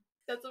Graham?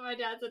 That's what my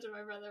dad said to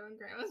my brother when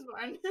Graham was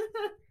born.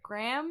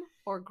 Graham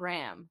or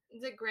Graham?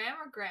 Is it Graham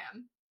or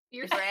Graham?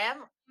 You're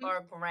Graham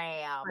or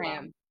Graham?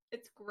 Graham.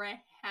 It's Graham.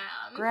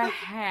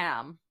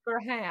 Graham.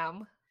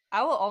 Graham.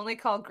 I will only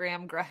call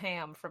Graham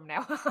Graham from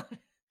now on.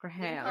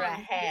 Graham.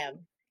 Graham.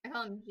 I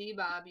call him G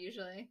Bob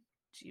usually.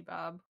 G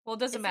Bob. Well, it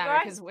doesn't Is he matter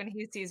right? because when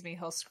he sees me,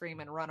 he'll scream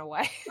and run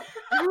away.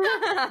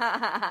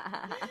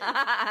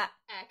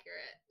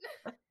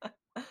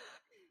 Accurate.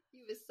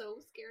 He was so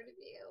scared of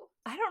you.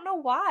 I don't know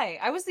why.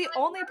 I was the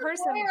only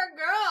person Boy or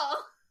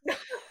girl?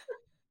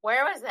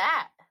 Where was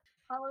that?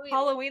 Halloween.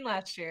 Halloween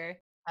last year.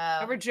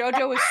 Oh. Remember,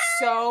 JoJo was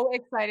so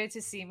excited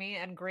to see me,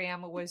 and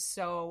Graham was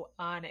so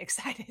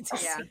unexcited to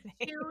Yeah. see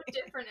me. Two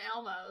different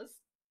Elmos.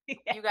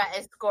 You got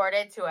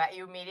escorted to it.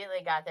 You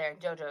immediately got there, and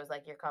JoJo was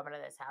like, "You're coming to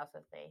this house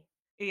with me."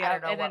 Yeah, I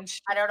don't know and what then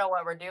I don't know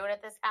what we're doing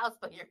at this house,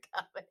 but you're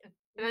coming.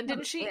 and then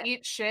didn't she Yeah.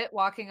 eat shit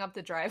walking up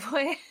the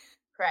driveway?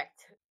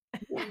 Correct.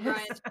 And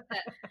Brian took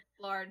that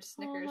large Oh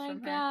Snickers my from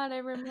her. god, I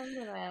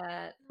remember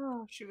that.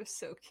 Oh, she was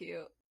so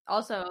cute.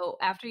 Also,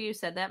 after you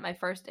said that, my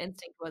first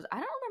instinct was, I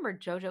don't remember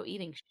JoJo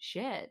eating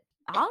shit.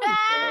 Ollie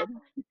did.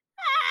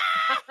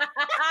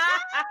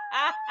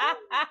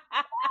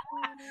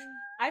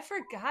 I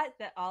forgot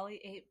that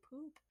Ollie ate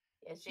poop.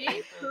 Yes, She ate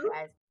ate food, poop?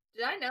 guys.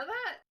 Did I know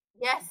that?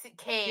 Yes,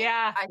 Kate.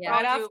 Yeah, I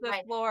right told off you the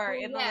my- floor Oh,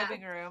 in yeah. the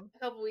living room. A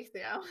couple weeks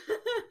ago.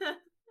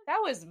 That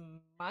was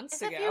months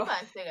It's a ago. few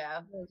months ago.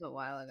 That was a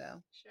while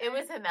ago. It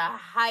was in the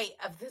height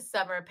of the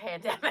summer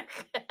pandemic.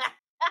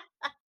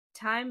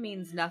 Time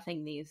means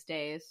nothing these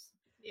days.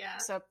 Yeah.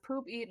 So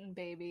poop eating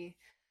baby.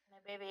 My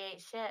baby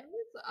ate shit. It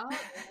was all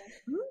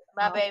good.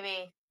 My Oh.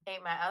 baby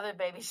ate my other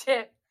baby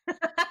shit.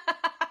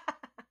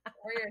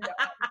 Or your dog.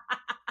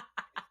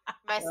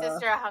 My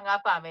sister hung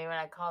up on me when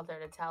I called her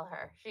to tell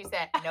her. She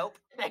said, "Nope,"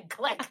 and then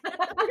click.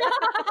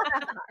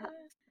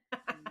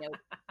 Nope.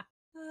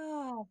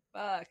 Oh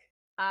fuck.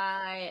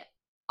 I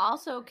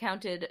also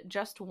counted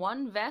just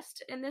one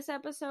vest in this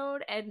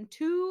episode and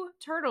 2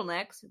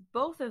 turtlenecks,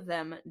 both of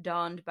them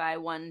donned by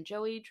one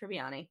Joey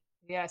Tribbiani.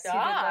 Yes, he did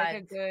like a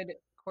God. good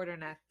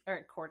quarterneck.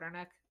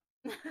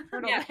 Yeah.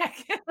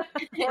 Turtleneck.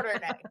 Quarter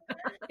neck.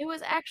 It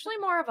was actually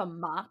more of a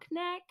mock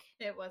neck.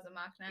 It was a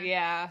mock neck.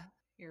 Yeah,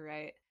 you're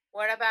right.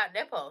 What about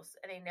nipples?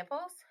 Any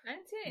nipples? I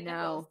didn't see any No,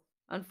 nipples.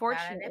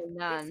 unfortunately Not a nipple to be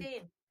none.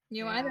 seen.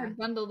 You Yeah. either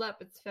bundled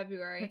up. It's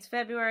February. It's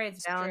February, it's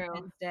It's true.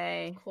 Valentine's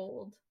Day.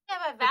 cold. Yeah,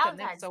 but Put the Valentine's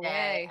nips Day,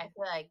 away. I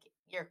feel like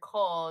you're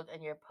cold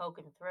and you're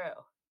poking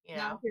through. You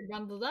Not know, if you're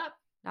bundled up.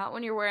 Not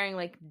when you're wearing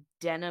like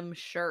denim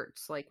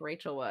shirts like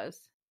Rachel was.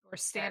 We're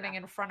standing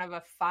enough. in front of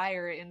a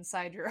fire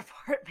inside your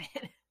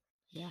apartment.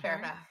 Yeah. fair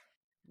enough.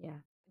 Yeah.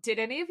 Did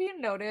any of you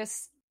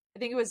notice? I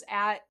think it was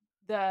at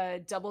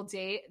the double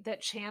date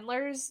that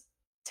Chandler's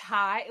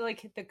tie,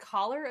 like the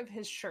collar of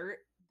his shirt,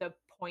 the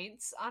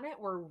points on it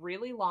were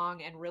really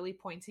long and really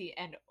pointy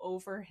and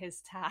over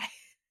his tie.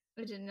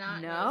 I did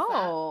not notice that.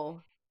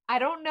 No. I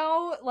don't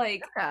know,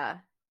 like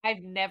Becca.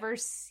 I've never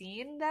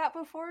seen that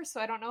before, so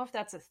I don't know if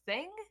that's a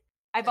thing.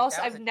 Like, that was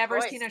I've a never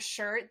choice. seen a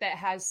shirt that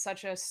has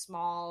such a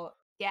small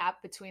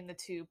gap between the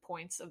 2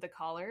 points of the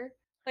collar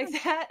like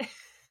that.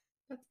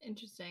 That's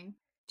interesting.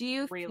 Do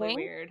you Really think,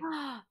 weird.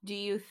 Do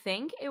you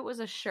think it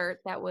was a shirt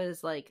that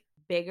was like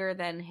bigger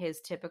than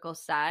his typical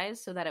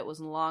size so that it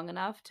was long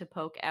enough to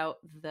poke out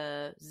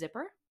the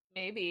zipper?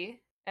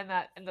 Maybe. And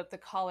that the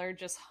collar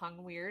just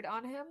hung weird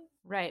on him.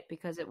 Right,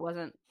 because it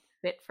wasn't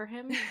fit for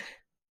him.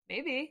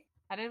 Maybe.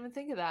 I didn't even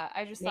think of that.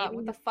 I just thought, Maybe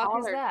what the the fuck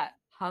is collar- that?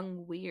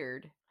 Hung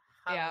weird.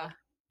 Hung. Yeah.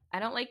 I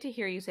don't like to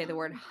hear you say the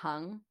word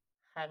hung.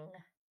 Hung.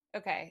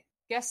 Okay.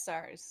 Guest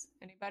stars.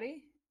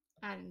 Anybody?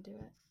 I didn't do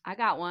it. I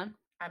got one.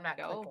 I'm not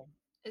Go. clicking.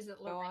 Is it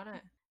Go Lorraine? on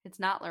it. It's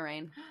not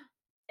Lorraine.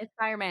 It's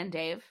Fireman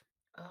Dave.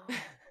 Oh,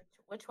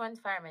 which one's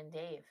Fireman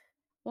Dave?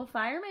 Well,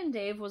 Fireman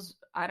Dave was,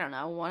 I don't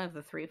know, one of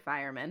the 3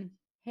 firemen.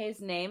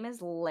 His name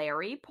is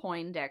Larry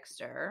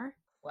Poindexter.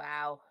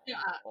 Wow. Yeah,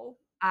 Oh,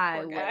 I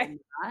Poor will guy.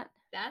 not.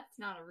 that's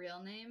not a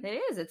real name.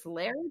 It is. It's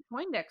Larry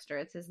Poindexter.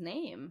 It's his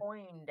name.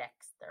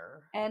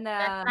 Poindexter. And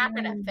That's not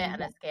going to fit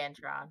on a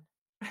Scantron.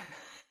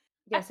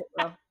 yes, it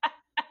will.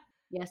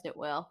 Yes, it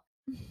will.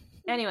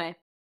 Anyway,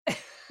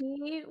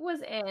 he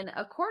was in,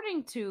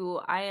 according to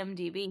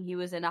IMDb, he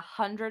was in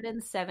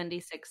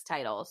 176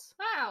 titles.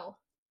 Wow.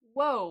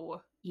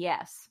 Whoa.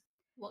 Yes.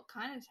 What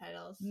kind of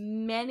titles?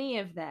 Many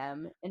of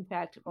them, in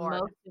fact, Porn.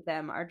 most of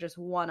them are just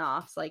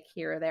one-offs, like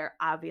here or there.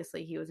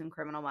 Obviously, he was in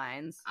Criminal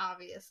Minds.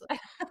 Obviously.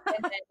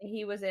 And then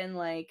he was in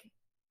like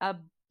a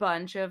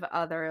bunch of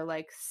other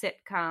like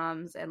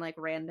sitcoms and like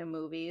random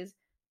movies.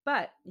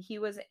 But he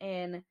was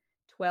in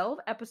 12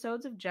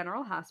 episodes of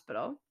General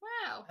Hospital.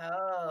 Wow.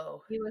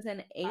 Oh, He was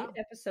in 8 Wow.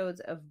 episodes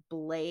of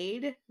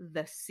Blade,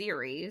 the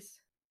series.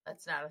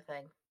 that's not a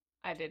thing.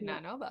 I did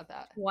not know about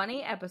that.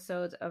 20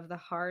 episodes of The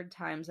Hard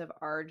Times of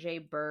R.J.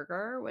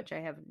 Berger, which I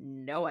have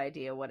no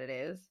idea what it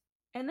is.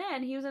 And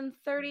then he was in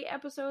 30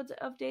 episodes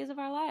of Days of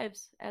Our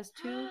Lives as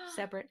 2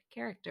 separate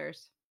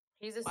characters.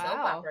 He's a soap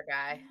Wow. opera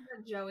guy.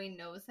 Joey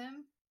knows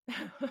him.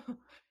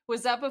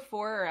 Was that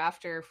before or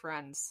after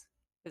Friends?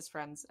 His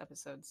Friends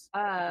episodes?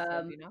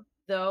 Episode, you know?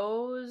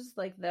 Those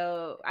like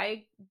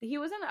he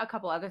was in a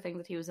couple other things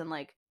that he was in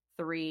like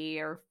 3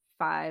 or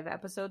 5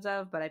 episodes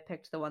of, but I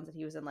picked the ones that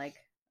he was in like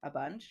a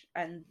bunch,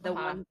 and the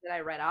Uh-huh. ones that I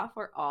read off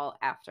were all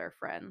after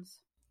Friends.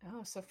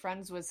 Oh, so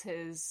Friends was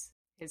his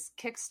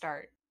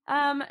kickstart.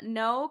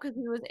 No, because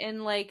he was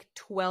in like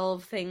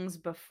 12 things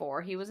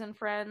before he was in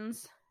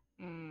Friends.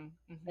 Like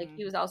Mhm.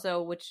 he was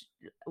also, which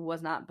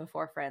was not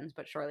before Friends,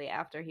 but shortly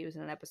after, he was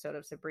in an episode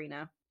of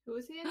Sabrina. Who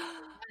is he in?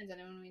 Is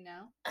anyone we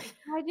know?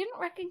 I didn't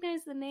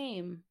recognize the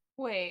name.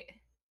 Wait.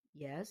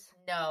 Yes.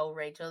 No,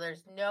 Rachel,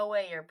 there's no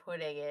way you're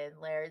putting in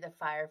Larry the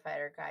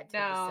Firefighter Guide to the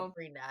No,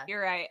 Sabrina.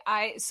 You're right.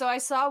 I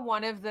saw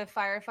one of the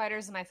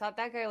firefighters and I thought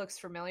that guy looks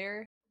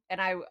familiar. And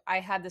I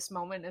had this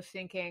moment of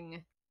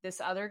thinking, this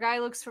other guy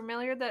looks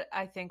familiar that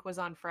I think was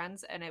on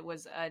Friends, and it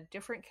was a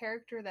different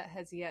character that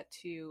has yet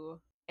to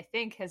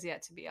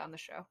be on the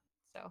show.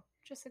 So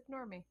just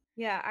ignore me.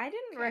 Yeah, I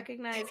didn't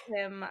recognize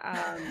him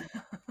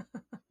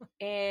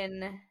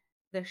in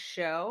the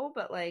show,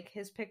 but like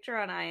his picture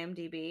on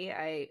IMDb,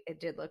 it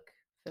did look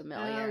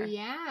familiar. Oh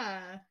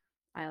yeah.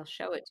 I'll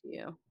show it to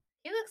you.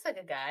 He looks like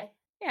a guy.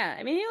 Yeah,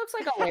 I mean he looks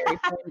like a Larry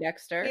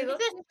Poindexter. He He's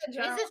looks a, like a he's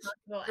General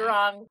a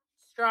Hospital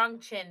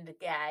strong-chinned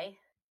guy.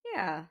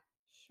 Yeah.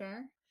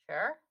 Sure.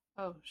 Sure.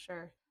 Oh,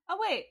 sure. Oh,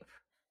 wait.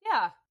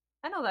 Yeah,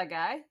 I know that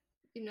guy.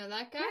 You know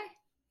that guy?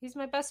 He's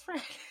my best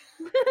friend.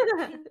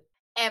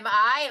 Am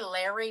I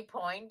Larry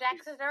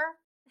Poindexter?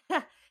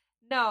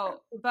 No,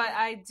 but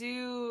I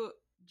do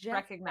Jeff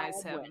recognize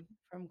Baldwin him.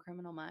 from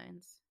Criminal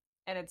Minds.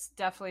 And it's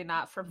definitely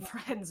not from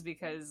Friends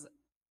because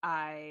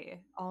I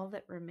All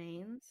That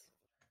Remains.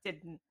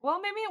 didn't. Well,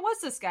 maybe it was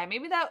this guy.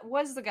 Maybe that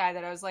was the guy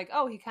that I was like,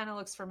 oh, he kind of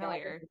looks That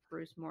familiar. was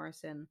Bruce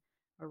Morrison,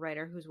 a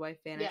writer whose wife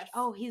vanished. Yes.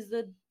 Oh, he's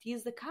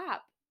the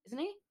cop, isn't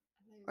he?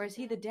 Or is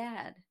he the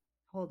dad?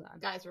 Hold on.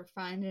 Guys, we're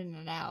finding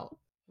it out.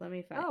 Let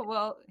me find Oh,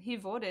 well, he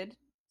voted,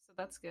 so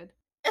that's good.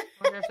 I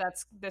wonder if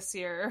that's this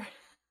year.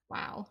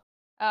 Wow.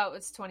 Oh,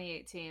 it's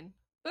 2018.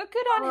 But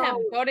good on him,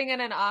 Oh. voting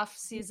in an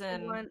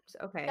off-season.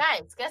 Okay.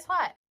 Guys, guess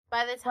what?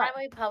 By the time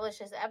we publish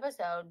this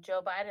episode,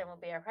 Joe Biden will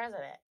be our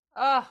president.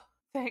 Oh,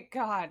 thank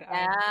God.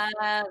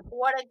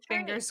 What a treat.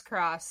 Fingers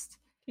crossed.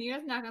 Can you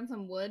guys knock on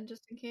some wood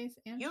just in case?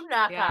 Ange? You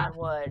knock Yeah. on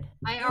wood.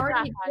 I You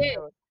already knock on did.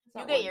 wood. It's You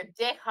not get wood. your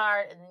dick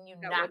hard and then you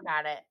Got knock wood.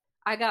 on it.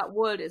 I got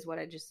wood, is what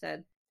I just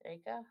said. There you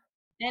go.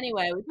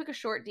 Anyway, we took a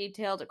short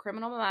detail to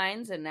Criminal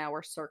Minds, and now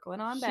we're circling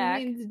on She back.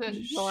 means The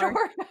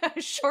detour.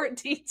 short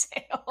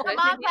detail. Come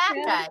on back,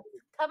 guys.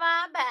 Come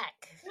on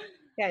back.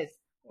 Guys,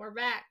 We're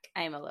back.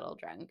 I am a little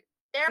drunk.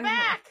 They're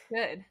back.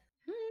 Good.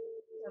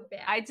 We're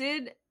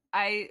back.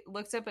 I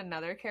looked up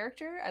another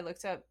character. I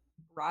looked up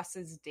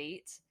Ross's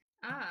date,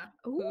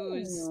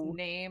 whose Ooh.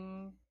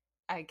 name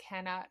I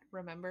cannot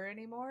remember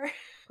anymore.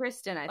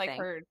 Kristen, I like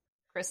think. her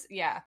Chris,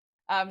 yeah.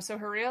 So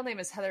her real name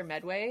is Heather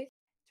Medway.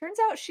 Turns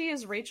out she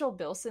is Rachel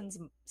Bilson's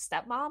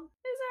stepmom.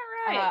 Is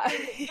that right?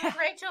 Yeah.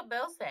 Rachel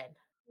Bilson.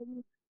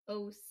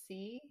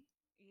 OC.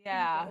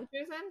 Yeah. Is that what she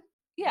was in?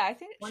 Yeah, I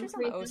think One she was on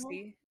the Tree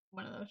Hill? OC.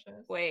 One of those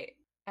shows. Wait,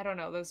 I don't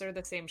know. Those are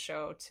the same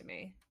show to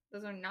me.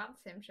 Those are not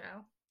the same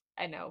show.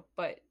 I know,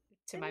 but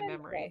to my Yeah,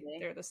 memory, probably.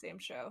 they're the same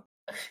show.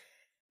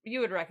 You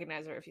would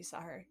recognize her if you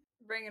saw her.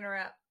 Bringing her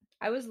up.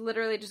 I was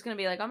literally just going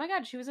to be like, oh my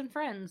god, she was in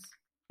Friends.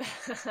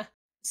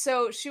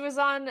 So she was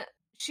on.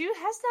 She has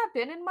not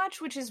been in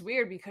much, which is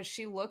weird because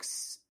she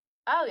looks.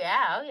 Oh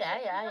yeah.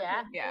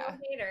 Yeah. I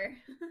hate her.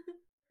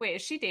 Wait,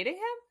 is she dating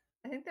him?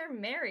 I think they're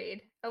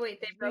married. Oh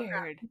wait, they broke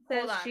up. Weird. Says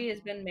Hold on. she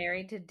has been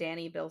married to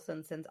Danny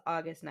Bilson since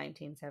August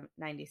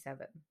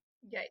 1997.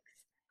 Yikes.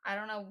 I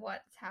don't know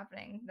what's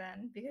happening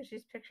then because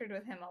she's pictured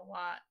with him a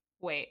lot.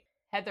 Wait,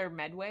 Heather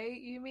Medway,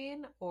 you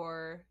mean,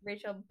 or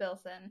Rachel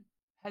Bilson.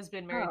 has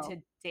been married Oh.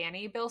 to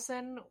Danny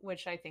Bilson,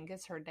 which I think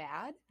is her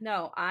dad.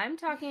 No, I'm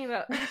talking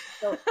about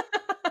so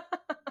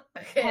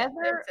Okay,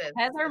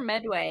 Heather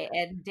Medway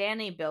and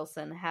Danny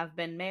Bilson have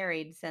been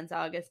married since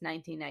August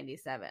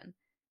 1997.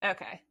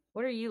 Okay.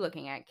 What are you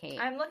looking at, Kate?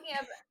 I'm looking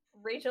up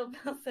Rachel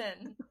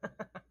Bilson.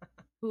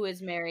 Who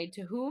is married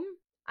to whom?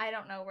 I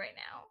don't know right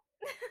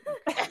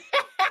now.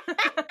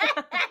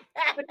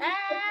 But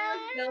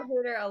Bill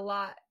Hader a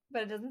lot,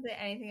 but it doesn't say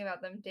anything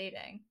about them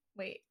dating.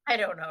 Wait. I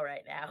don't know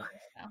right now.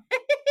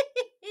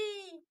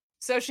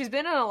 So she's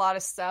been in a lot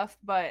of stuff,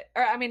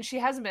 she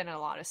hasn't been in a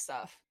lot of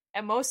stuff.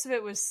 And most of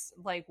it was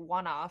like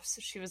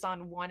one-offs. She was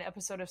on one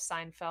episode of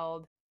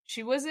Seinfeld.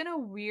 She was in a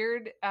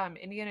weird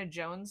Indiana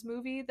Jones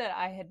movie that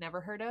I had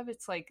never heard of.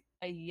 It's like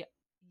a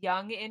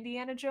young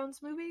Indiana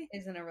Jones movie.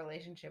 Is in a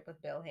relationship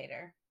with Bill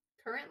Hader.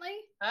 Currently?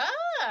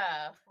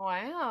 Oh.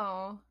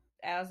 Wow.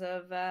 As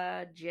of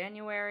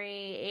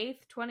January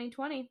 8th,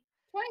 2020.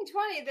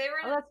 2020. They were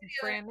in Oh, a that's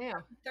video brand new.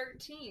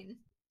 13.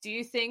 Do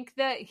you think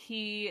that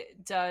he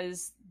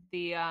does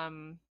the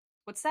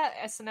what's that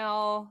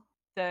SNL,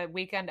 the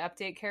Weekend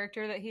Update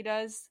character that he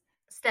does?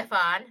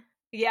 Stefan.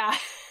 Yeah.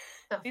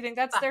 The Do you think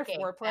that's their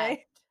fucking foreplay?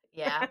 best.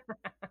 Yeah.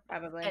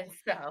 Probably. And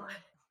so.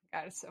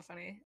 God, it's so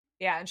funny.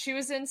 Yeah, and she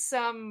was in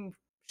some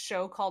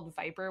show called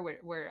Viper,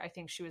 where I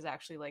think she was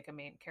actually like a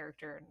main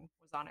character and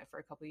was on it for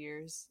a couple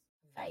years.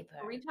 Viper.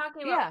 Are we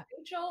talking Yeah. about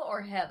Rachel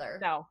or Heather?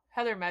 No,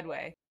 Heather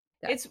Medway.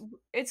 Yeah.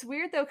 It's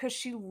weird though because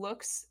she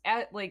looks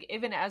at like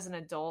even as an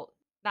adult,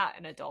 not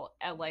an adult,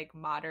 at like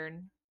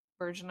modern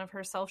version of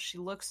herself, she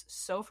looks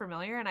so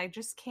familiar, and I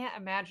just can't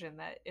imagine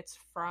that it's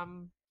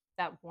from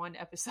that one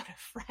episode of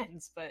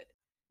Friends, but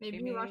Maybe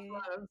you watched a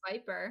lot of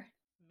Viper.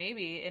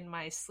 maybe in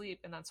my sleep,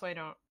 and that's why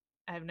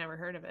I've never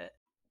heard of it.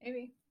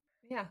 Maybe.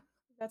 Yeah,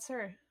 that's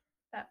her.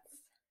 That's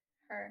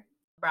her.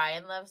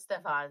 Brian loves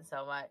Stefan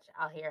so much.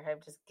 I'll hear him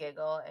just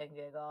giggle, and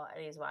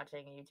he's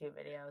watching YouTube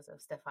videos of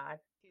Stefan.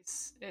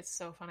 It's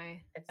so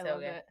funny. It's I so love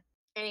good. it.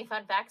 Any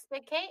fun facts,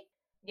 Big Kate?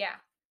 Yeah.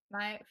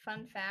 My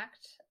fun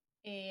fact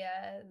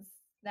is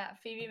that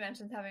Phoebe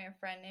mentions having a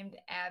friend named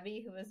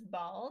Abby who was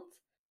bald.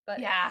 But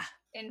Yeah.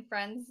 in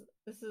Friends,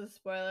 this is a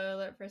spoiler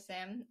alert for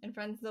Sam. In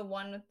Friends, the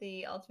one with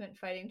the Ultimate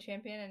Fighting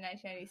Champion in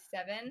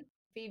 1997,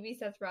 Phoebe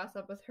sets Ross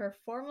up with her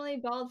formerly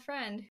bald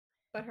friend,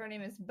 but her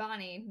name is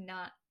Bonnie,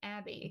 not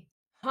Abby.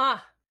 Huh.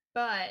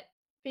 But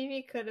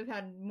Phoebe could have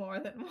had more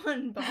than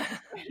one bald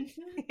friend.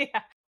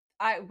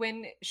 Yeah.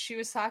 When she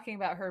was talking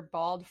about her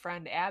bald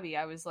friend Abby,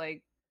 I was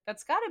like,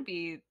 that's got to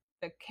be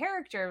the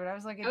character, but I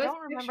was like, I was don't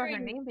remember her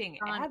picturing name being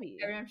Bonnie. Abby.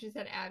 Every time she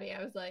said Abby,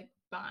 I was like,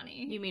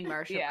 Bonnie. You mean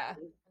Marsha? Yeah.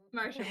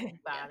 Marsha.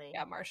 Bonnie.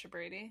 Yeah, Marsha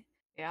Brady.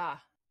 Yeah.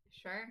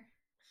 Sure.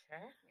 Sure.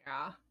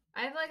 Yeah.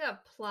 I have like a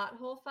plot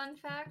hole fun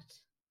fact.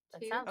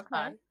 That too. sounds Okay.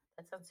 fun.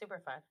 That sounds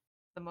super fun.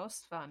 The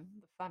most fun,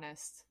 the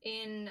funnest.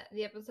 In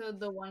the episode,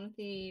 the one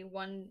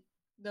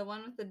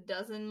with the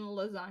dozen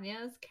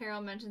lasagnas,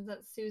 Carol mentions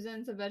that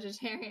Susan's a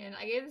vegetarian.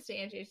 I gave this to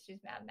Angie. She's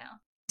mad now.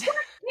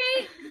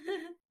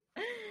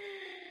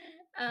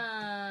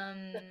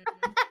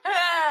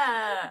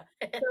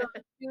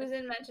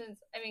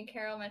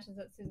 Carol mentions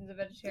that Susan's a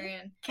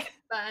vegetarian,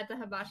 but at the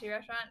hibachi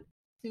restaurant,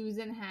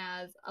 Susan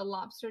has a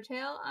lobster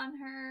tail on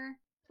her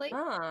plate.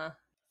 Huh.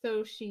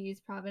 So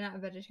she's probably not a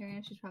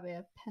vegetarian. She's probably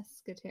a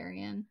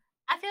pescatarian.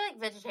 I feel like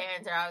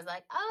vegetarians are always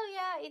like, oh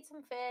yeah, eat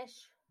some fish.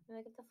 I'm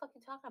like, what the fuck are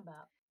you talking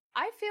about?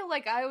 I feel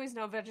like I always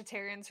know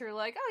vegetarians who are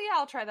like, oh yeah,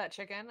 I'll try that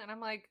chicken. And I'm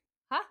like,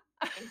 huh?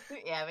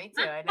 Yeah, me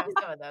too. I know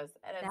some of those.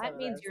 That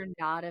means you're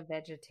not a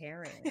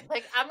vegetarian.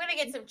 Like, I'm gonna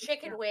get some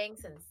chicken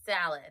wings and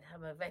salad.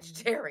 I'm a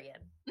vegetarian.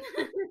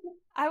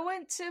 I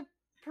went to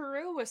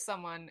Peru with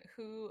someone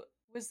who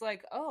was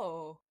like,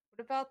 oh,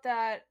 what about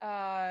that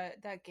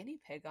that guinea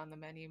pig on the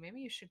menu? Maybe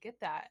you should get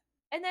that.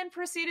 And then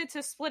proceeded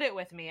to split it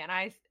with me,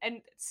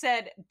 and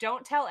said,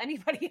 don't tell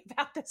anybody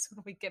about this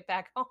when we get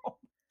back home.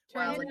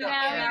 Well, Turns look, out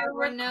yeah,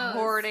 everyone knows.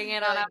 Recording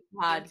it on a You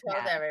told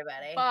podcast.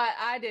 everybody. But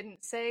I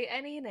didn't say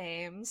any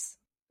names.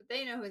 But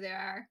they know who they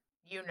are.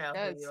 You know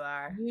Yes. who you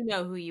are. You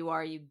know who you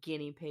are, you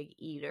guinea pig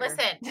eater.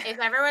 Listen, if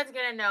everyone's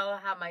gonna know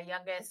how my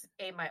youngest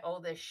ate my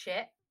oldest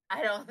shit,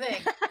 I don't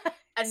think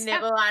a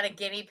nibble on a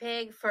guinea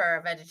pig for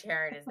a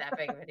vegetarian is that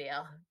big of a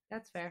deal.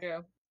 That's fair.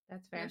 True.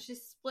 That's No, fair. she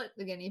split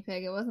the guinea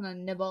pig. It wasn't a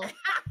nibble.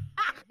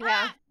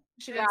 Yeah.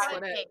 She did It's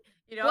split like, it.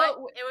 You know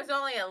Well, what? It was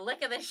only a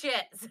lick of the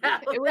shit. So.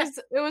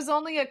 It was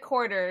only a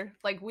quarter.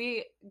 Like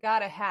we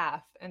got a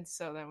half, and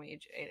so then we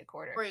each ate a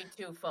quarter. Were you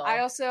too full? I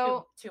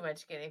also too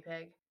much guinea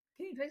pig.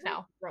 Guinea pigs No.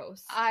 are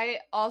gross. I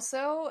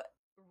also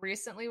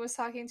recently was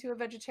talking to a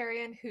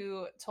vegetarian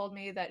who told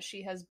me that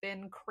she has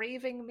been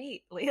craving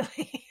meat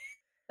lately.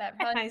 That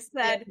And I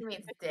said, It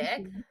means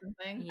dick.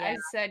 something. Yeah. I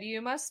said,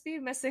 you must be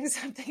missing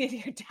something in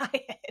your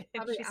diet. And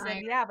Probably she said,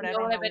 iron. yeah, but I You know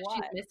don't what I know bet what.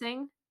 she's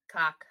missing?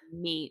 Cock.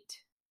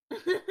 Meat.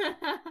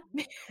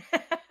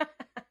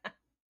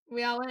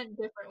 We all went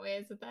different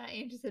ways with that.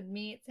 Angie said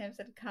meat, Sam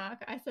said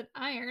cock, I said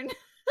iron.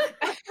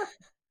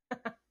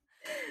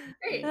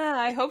 Great.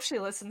 I hope she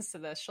listens to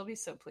this. She'll be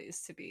so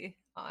pleased to be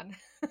on.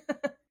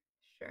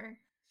 Sure.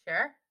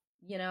 Sure.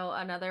 You know,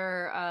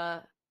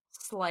 another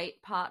slight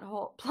plot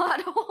hole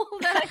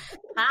that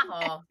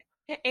Pothole.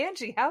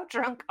 Angie, how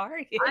drunk are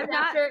you? I'm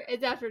not-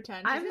 It's after 10.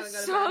 She's I'm gotta go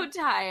to so bed.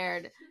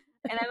 tired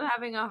and I'm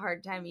having a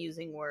hard time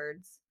using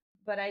words.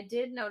 But I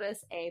did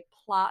notice a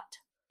plot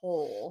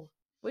hole,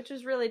 which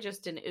is really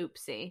just an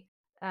oopsie.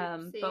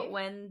 But Oopsie.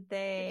 when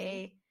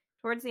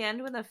towards the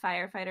end, when the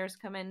firefighters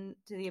come into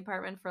the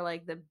apartment for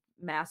like the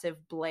massive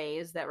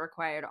blaze that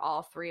required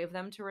all three of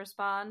them to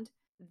respond,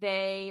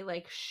 they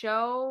like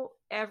show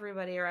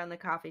everybody around the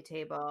coffee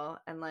table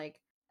and like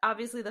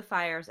obviously the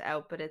fire's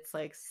out, but it's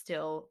like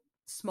still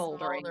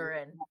smoldering.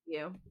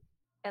 You.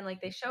 And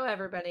like they show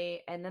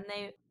everybody and then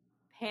they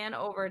pan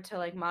over to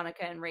like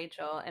Monica and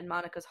Rachel, and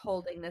Monica's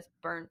holding this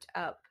burnt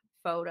up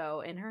photo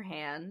in her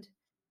hand.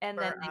 And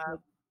then they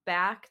go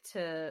back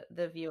to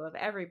the view of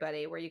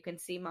everybody where you can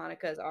see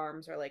Monica's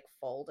arms are like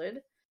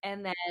folded.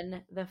 And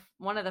then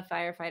one of the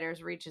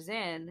firefighters reaches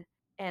in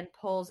and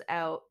pulls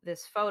out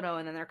this photo,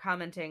 and then they're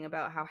commenting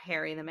about how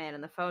hairy the man in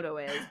the photo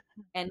is,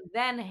 and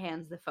then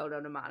hands the photo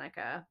to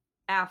Monica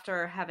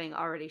after having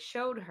already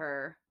showed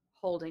her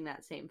holding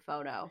that same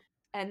photo.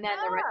 And then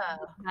the rest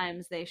of the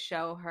times they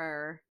show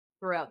her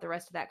throughout the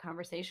rest of that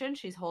conversation,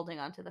 she's holding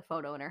onto the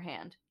photo in her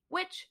hand,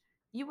 which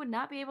you would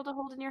not be able to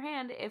hold in your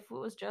hand if it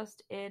was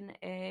just in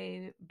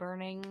a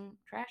burning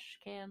trash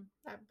can.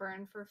 That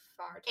burned for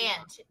far too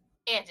long.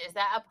 And is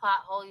that a plot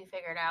hole you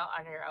figured out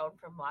on your own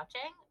from watching,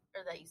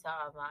 or that you saw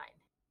online?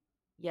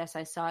 Yes,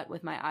 I saw it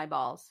with my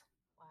eyeballs.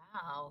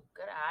 Wow,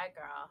 good eye,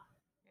 girl.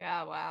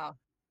 Yeah, wow.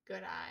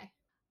 Good eye.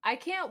 I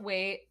can't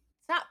wait.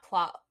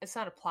 It's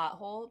not a plot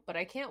hole, but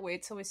I can't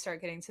wait till we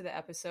start getting to the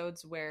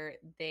episodes where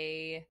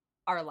they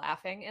are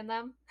laughing in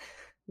them.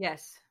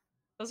 Yes.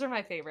 Those are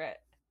my favorite.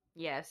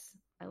 Yes.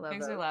 I love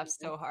Makes me those. laugh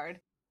so hard.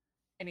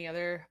 Any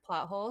other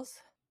plot holes?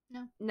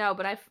 No,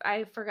 but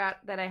I forgot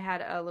that I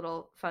had a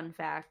little fun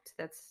fact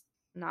that's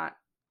not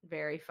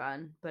very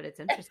fun, but it's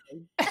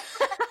interesting.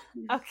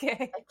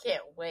 Okay. I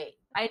can't wait.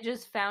 I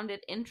just found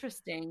it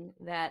interesting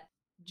that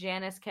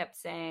Janice kept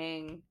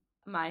saying,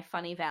 "My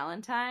funny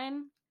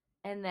Valentine,"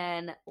 and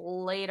then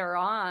later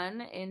on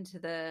into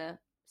the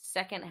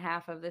second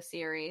half of the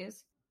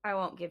series. I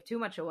won't give too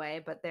much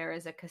away, but there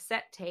is a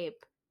cassette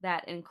tape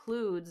that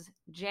includes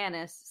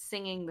Janice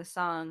singing the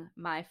song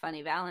My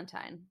Funny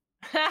Valentine.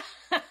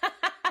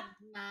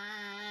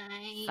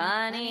 My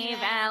Funny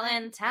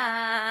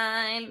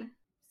Valentine.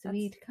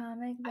 Sweet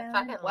comic I Valentine.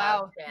 fucking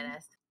Wow. love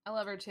Janice. I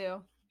love her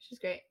too. She's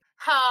great.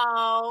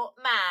 Oh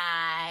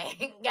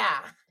my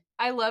god.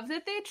 I love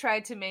that they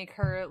tried to make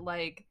her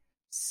like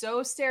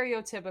so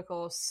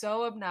stereotypical,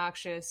 so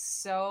obnoxious,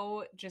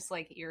 so just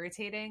like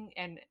irritating,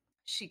 and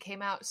she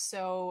came out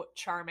so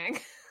charming.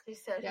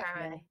 She's so Yeah.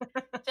 charming.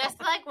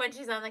 Just like when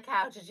she's on the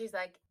couch and she's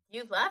like,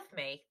 "You love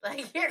me.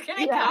 Like you're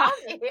gonna Yeah. call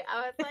me."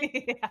 I was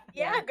like, Yeah.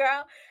 "Yeah,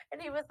 girl."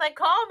 And he was like,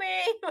 "Call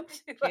me."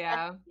 She's like,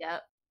 Yeah.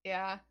 Yep.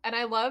 Yeah. And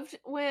I loved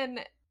when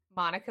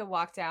Monica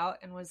walked out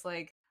and was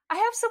like, I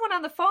have someone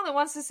on the phone that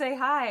wants to say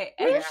hi.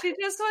 And Yeah. she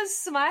just was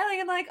smiling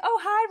and like, oh,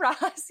 hi,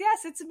 Ross.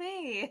 Yes, it's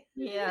me.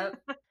 Yep.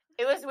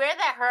 It was weird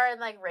that her and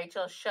like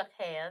Rachel shook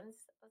hands.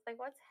 I was like,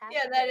 "What's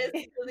happening?" Yeah, that is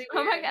really weird.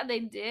 Oh my god, they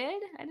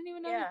did? I didn't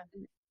even know. Yeah.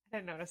 I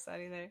didn't notice that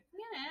either.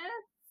 Yeah.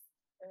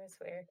 It was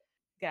weird.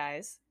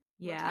 Guys.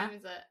 What Yeah. time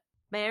is it?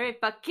 Mary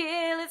fuck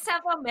kill. It's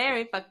time for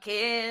Mary fuck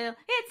kill.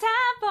 It's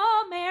time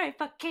for Mary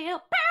fuck kill.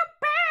 Bow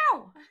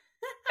bow.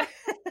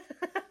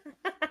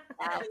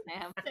 Wow,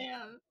 Sam.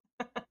 Sam.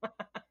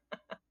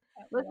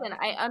 Listen,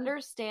 I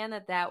understand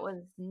that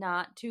was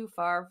not too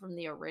far from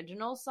the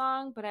original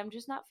song, but I'm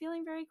just not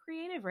feeling very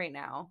creative right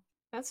now.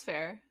 That's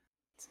fair.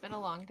 It's been a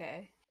long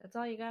day. That's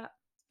all you got.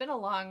 It's been a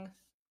long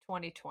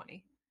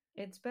 2020.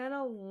 It's been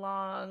a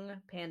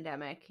long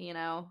pandemic, you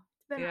know.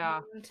 It's been Yeah.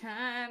 a long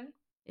time.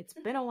 It's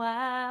been a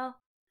while.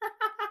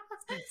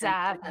 Since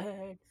I've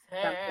heard.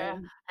 Yeah,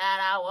 Something.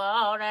 and I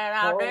want it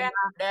Oh all day.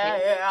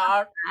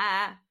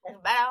 Ah,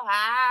 It's been a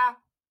while.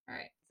 All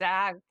right.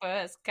 Zach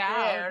was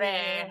Sam.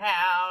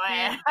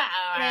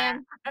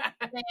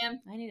 Sam.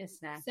 I need a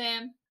snack.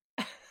 Sam.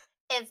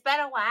 It's been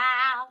a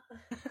while.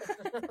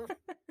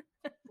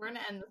 We're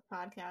gonna end this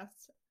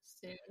podcast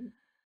soon.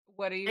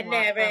 What do you I want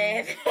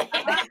never from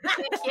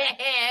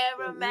can't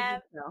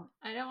remember. No.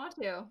 I don't want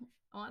to.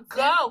 I want Sam.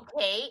 Go,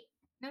 Kate.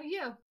 No,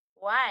 you.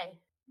 Why?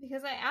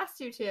 Because I asked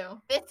you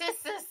to. This is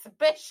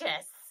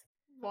suspicious.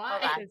 Why?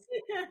 Hold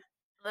on.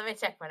 Let me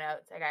check my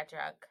notes. I got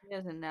drunk. He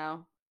doesn't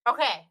know.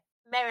 Okay.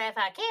 Marry if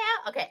I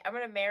can. Okay, I'm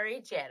gonna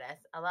marry Janice.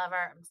 I love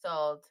her. I'm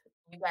sold.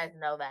 You guys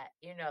know that.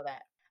 You know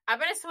that. I'm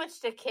gonna switch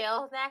to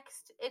kill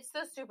next. It's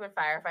those stupid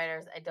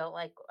firefighters. I don't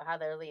like how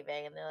they're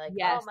leaving, and they're like,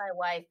 Yes. "Oh, my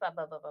wife." Blah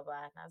blah blah blah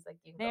blah. And I was like,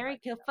 "You can go Mary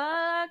fuck kill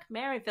yourself." fuck.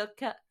 Mary kill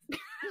cut.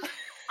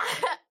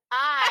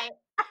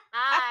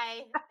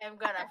 I am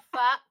gonna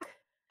fuck.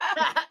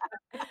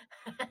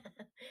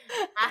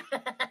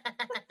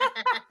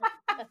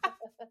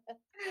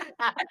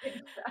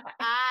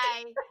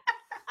 I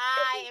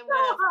am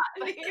gonna.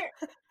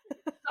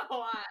 So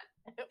hot.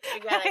 We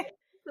gotta.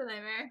 It's a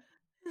nightmare.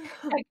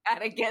 I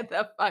gotta get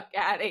the fuck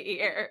out of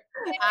here.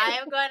 I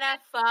am gonna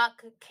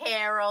fuck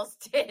Carol's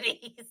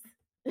titties.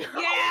 Yeah.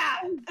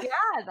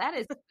 Yeah, that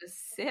is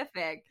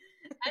specific.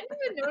 I didn't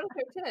even notice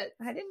her tits.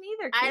 I didn't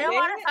either. I don't Katie.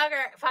 want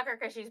to fuck her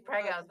because she's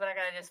pregnant, but I'm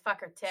gonna just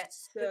fuck her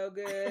tits. So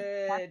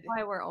good. That's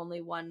why we're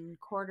only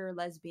 1/4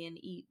 lesbian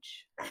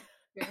each.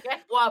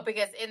 Well,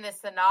 because in this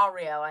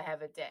scenario, I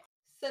have a dick.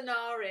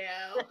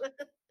 Scenario.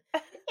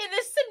 In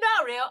this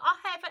scenario, I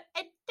have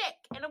a dick,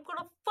 and I'm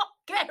gonna fuck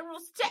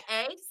Carol's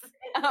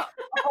titties.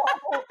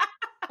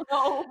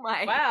 Oh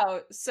my.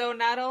 Wow. So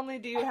not only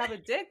do you have a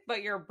dick,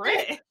 but you're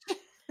British.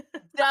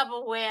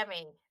 Double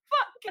whammy.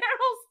 Fuck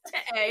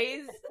Carol's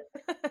days.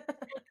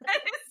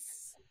 That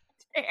is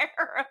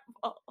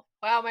terrible.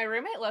 Wow, my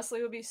roommate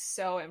Leslie would be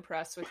so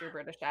impressed with your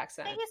British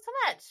accent. Thank you so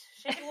much.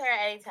 She can hear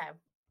it anytime.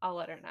 I'll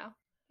let her know.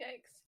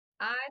 Yikes.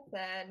 I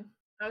said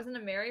I was gonna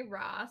marry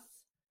Ross,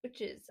 which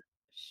is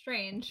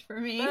strange for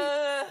me.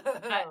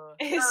 That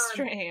is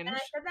strange. And I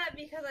said that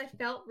because I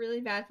felt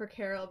really bad for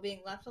Carol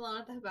being left alone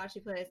at the hibachi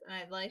place, and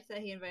I liked that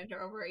he invited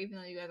her over, even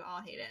though you guys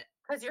all hate it.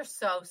 Because you're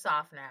so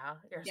soft now.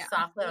 You're Yeah. a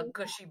soft little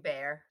gushy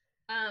bear.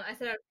 I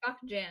said I would fuck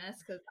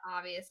Janice because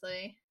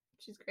obviously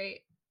she's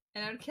great,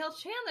 and I would kill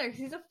Chandler because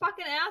he's a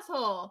fucking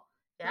asshole.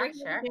 Yeah,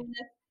 Breaks up sure. with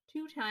Janice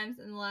 2 times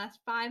in the last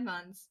 5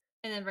 months,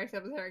 and then breaks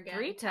up with her again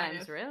 3 kind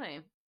times, of.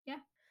 really.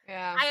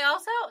 Yeah.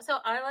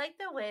 I like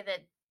the way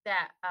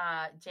that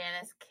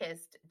Janice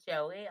kissed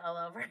Joey all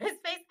over his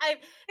face.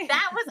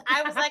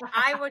 I was like,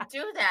 I would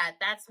do that.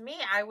 That's me.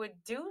 I would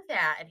do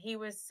that. And he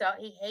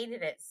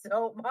hated it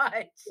so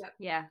much.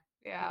 Yeah,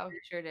 Yeah. I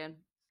sure did.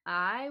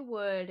 I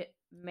would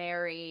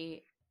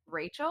marry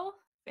Rachel.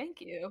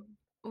 Thank you.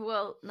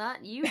 Well,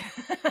 not you.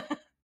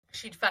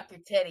 She'd fuck your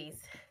titties.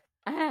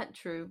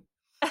 True.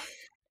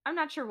 I'm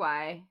not sure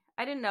why.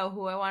 I didn't know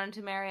who I wanted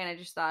to marry, and I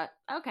just thought,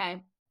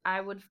 okay, I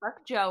would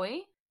fuck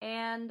Joey,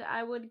 and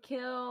I would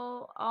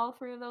kill all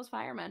 3 of those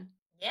firemen.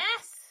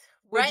 Yes.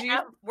 Would Right.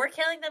 you- We're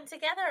killing them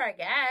together, I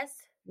guess.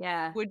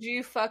 Yeah. Would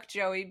you fuck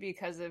Joey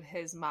because of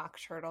his mock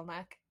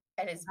turtleneck?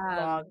 And his Um,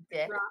 long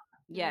dick.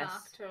 Yes.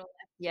 Mock turtleneck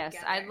Yes.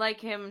 together. I'd like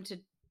him to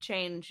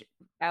change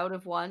out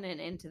of one and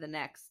into the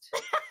next.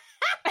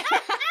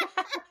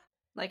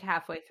 like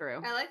halfway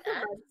through. I like the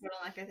red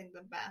turtleneck, I think,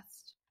 the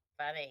best.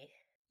 Funny.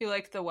 You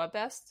like the what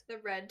best? The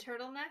red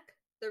turtleneck?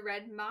 The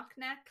red mock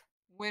neck?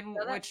 When You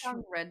know that which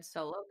song, Red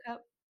Solo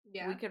Cup?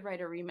 Yeah. We could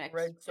write a remix.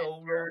 Red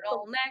Solo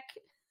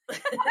Turtleneck.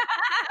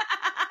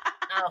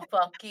 I'll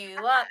fuck you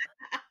up.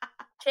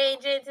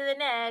 Change into the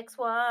next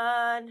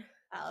one.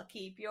 I'll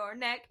keep your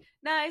neck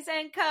nice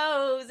and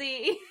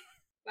cozy.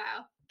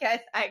 Wow. Guys,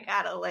 I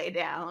gotta lay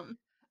down.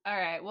 All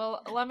right.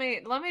 Well, let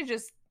me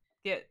just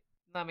get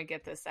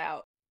this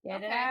out.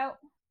 Get it Okay. out.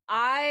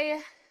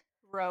 I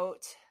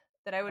wrote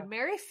that I would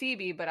marry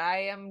Phoebe, but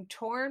I am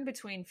torn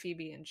between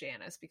Phoebe and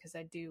Janice because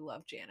I do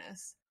love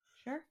Janice.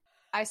 Sure.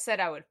 I said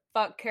I would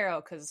fuck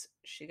Carol because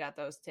she got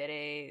those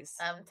titties.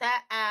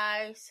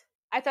 Sometimes.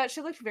 I thought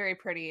she looked very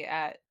pretty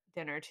at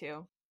dinner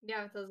too.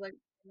 Yeah, with those like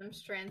random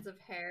strands of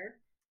hair.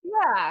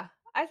 Yeah,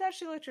 I thought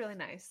she looked really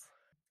nice.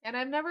 And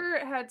I've never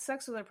had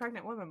sex with a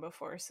pregnant woman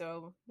before,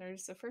 so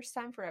there's a first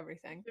time for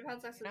everything. We've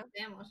had sex with No.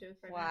 Sam while she was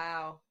pregnant.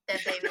 Wow.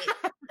 That baby,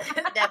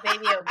 that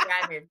baby will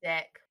grab your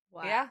dick.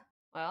 Wow. Yeah,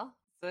 well,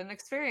 it's an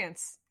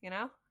experience, you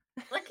know?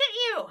 Look at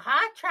you,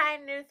 huh?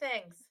 Trying new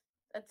things.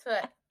 That's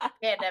what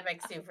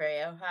pandemics do for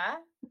you, huh?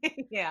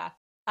 Yeah.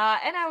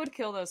 And I would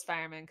kill those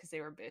firemen because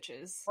they were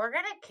bitches. We're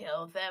gonna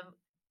kill them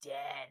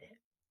dead.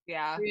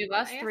 Yeah. 3 of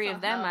us, I guess 3 I'll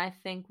of them. help. I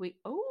think we.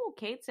 Oh,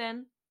 Kate's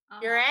in.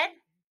 You're in?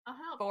 I'll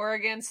help. 4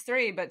 against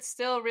 3, but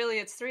still, really,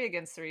 it's 3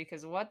 against 3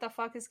 because what the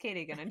fuck is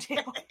Katie gonna do?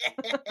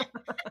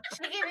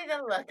 She gave me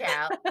the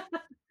lookout.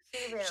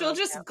 She'll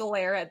just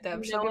glare at them.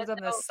 You She'll know give what,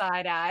 them the though?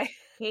 side eye.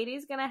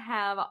 Katie's gonna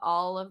have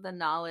all of the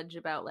knowledge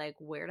about like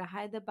where to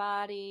hide the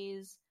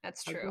bodies.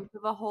 That's How true. deep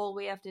of a hole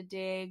we have to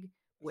dig.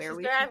 Where She's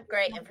we gonna should have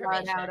great get the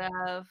blood information.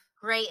 out of.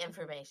 Great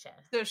information.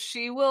 So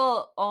she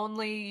will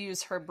only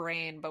use her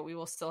brain, but we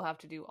will still have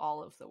to do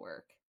all of the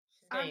work.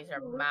 She's gonna use her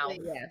Absolutely. mouth.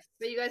 Yes.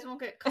 But you guys won't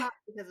get caught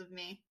because of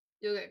me.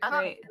 You'll get caught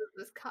Right. because of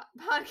this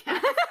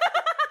podcast.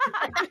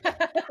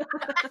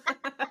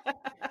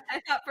 I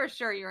thought for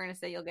sure you were going to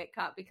say you'll get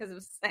caught because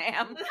of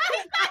Sam. And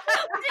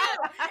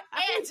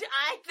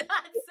I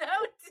thought so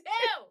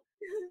too.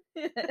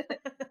 You'll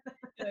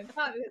get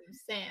caught because of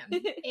Sam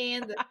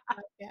and the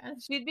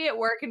podcast. She'd be at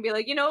work and be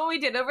like, you know what we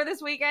did over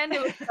this weekend?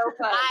 It was so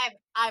fun.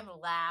 I'm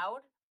loud.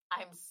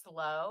 I'm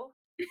slow.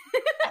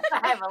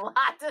 I have a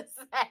lot to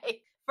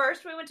say.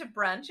 First, we went to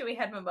brunch and we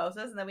had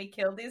mimosas, and then we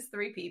killed these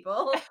 3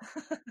 people.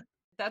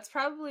 That's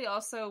probably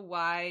also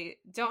why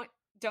don't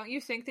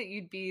you think that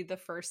you'd be the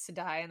first to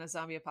die in a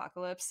zombie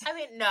apocalypse? I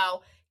mean,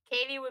 no.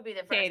 Katie would be the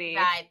first Katie. to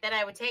die. Then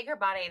I would take her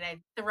body and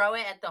I'd throw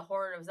it at the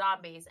horde of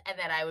zombies, and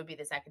then I would be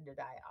the second to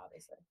die,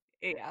 obviously.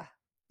 Yeah,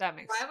 that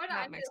makes. Why would I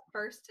that be makes the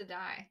first to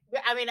die?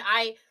 I mean,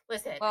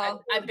 listen.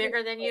 Well- I'm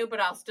bigger than you, but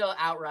I'll still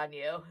outrun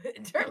you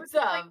in terms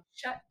of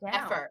Shut down.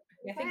 effort.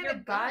 I If I think had your a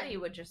gun. body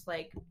would just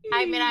like.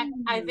 I mean,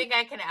 I think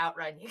I can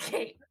outrun you,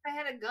 Kate. If I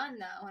had a gun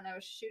though, and I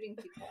was shooting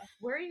people,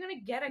 Where are you gonna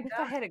get a If I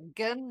gun? had a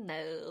gun,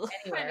 no.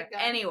 Anywhere,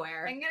 gun.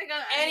 anywhere, I'm gonna go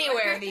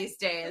anywhere these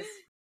days.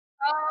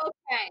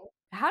 Okay.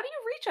 How do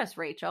you reach us,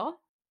 Rachel?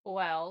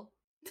 Well,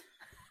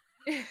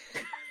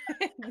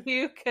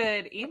 you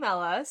could email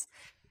us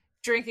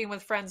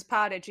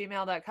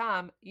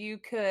drinkingwithfriendspod@gmail.com. You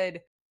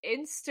could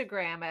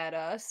Instagram at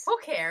us. Who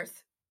cares?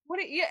 What?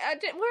 Yeah,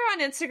 we're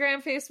on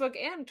Instagram, Facebook,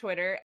 and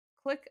Twitter.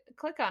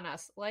 Click on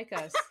us, like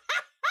us.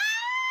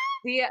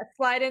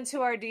 Slide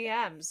into our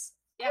DMs.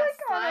 Yeah, Click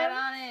on slide it.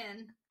 on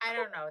in. I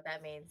don't know what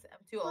that means. I'm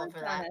too old for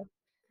that.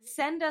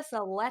 Send us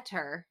a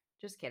letter.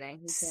 Just kidding.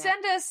 You can't.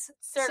 Send us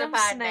Certified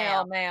some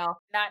snail mail.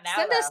 Not now.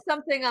 Send us though.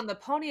 something on the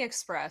Pony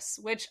Express,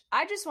 which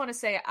I just want to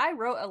say I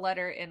wrote a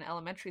letter in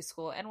elementary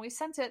school and we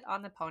sent it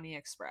on the Pony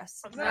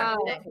Express. It's Is not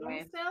that a a thing.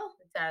 thing still?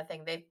 It's not a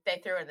thing. They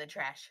threw it in the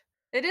trash.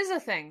 It is a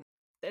thing.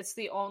 It's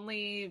the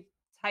only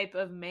type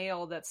of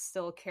mail that's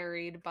still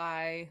carried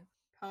by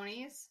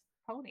Ponies?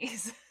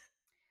 ponies.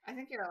 I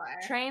think you're a liar.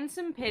 Train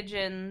some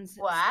pigeons.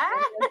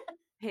 What?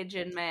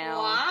 Pigeon mail.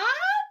 What?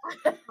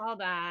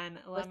 Hold on.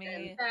 Let Listen.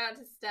 me. Shout out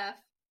to Steph.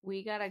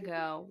 We gotta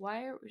go.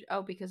 Why?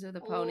 Oh, because of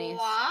the ponies.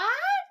 What?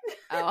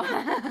 Oh.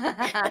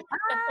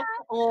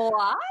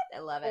 What? I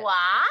love it. What?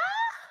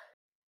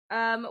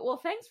 Well,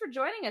 thanks for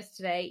joining us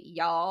today,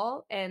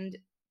 y'all, and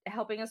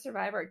helping us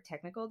survive our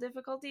technical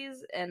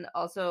difficulties and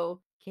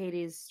also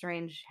Katie's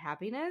strange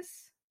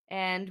happiness.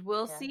 And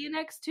we'll Yeah. see you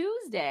next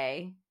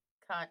Tuesday.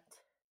 Cunt.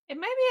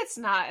 Maybe it's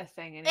not a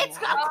thing anymore. It's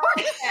of course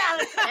it's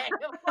not a thing.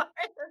 Of course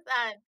it's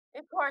not.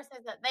 Of course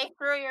it's not. They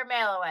threw your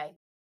mail away.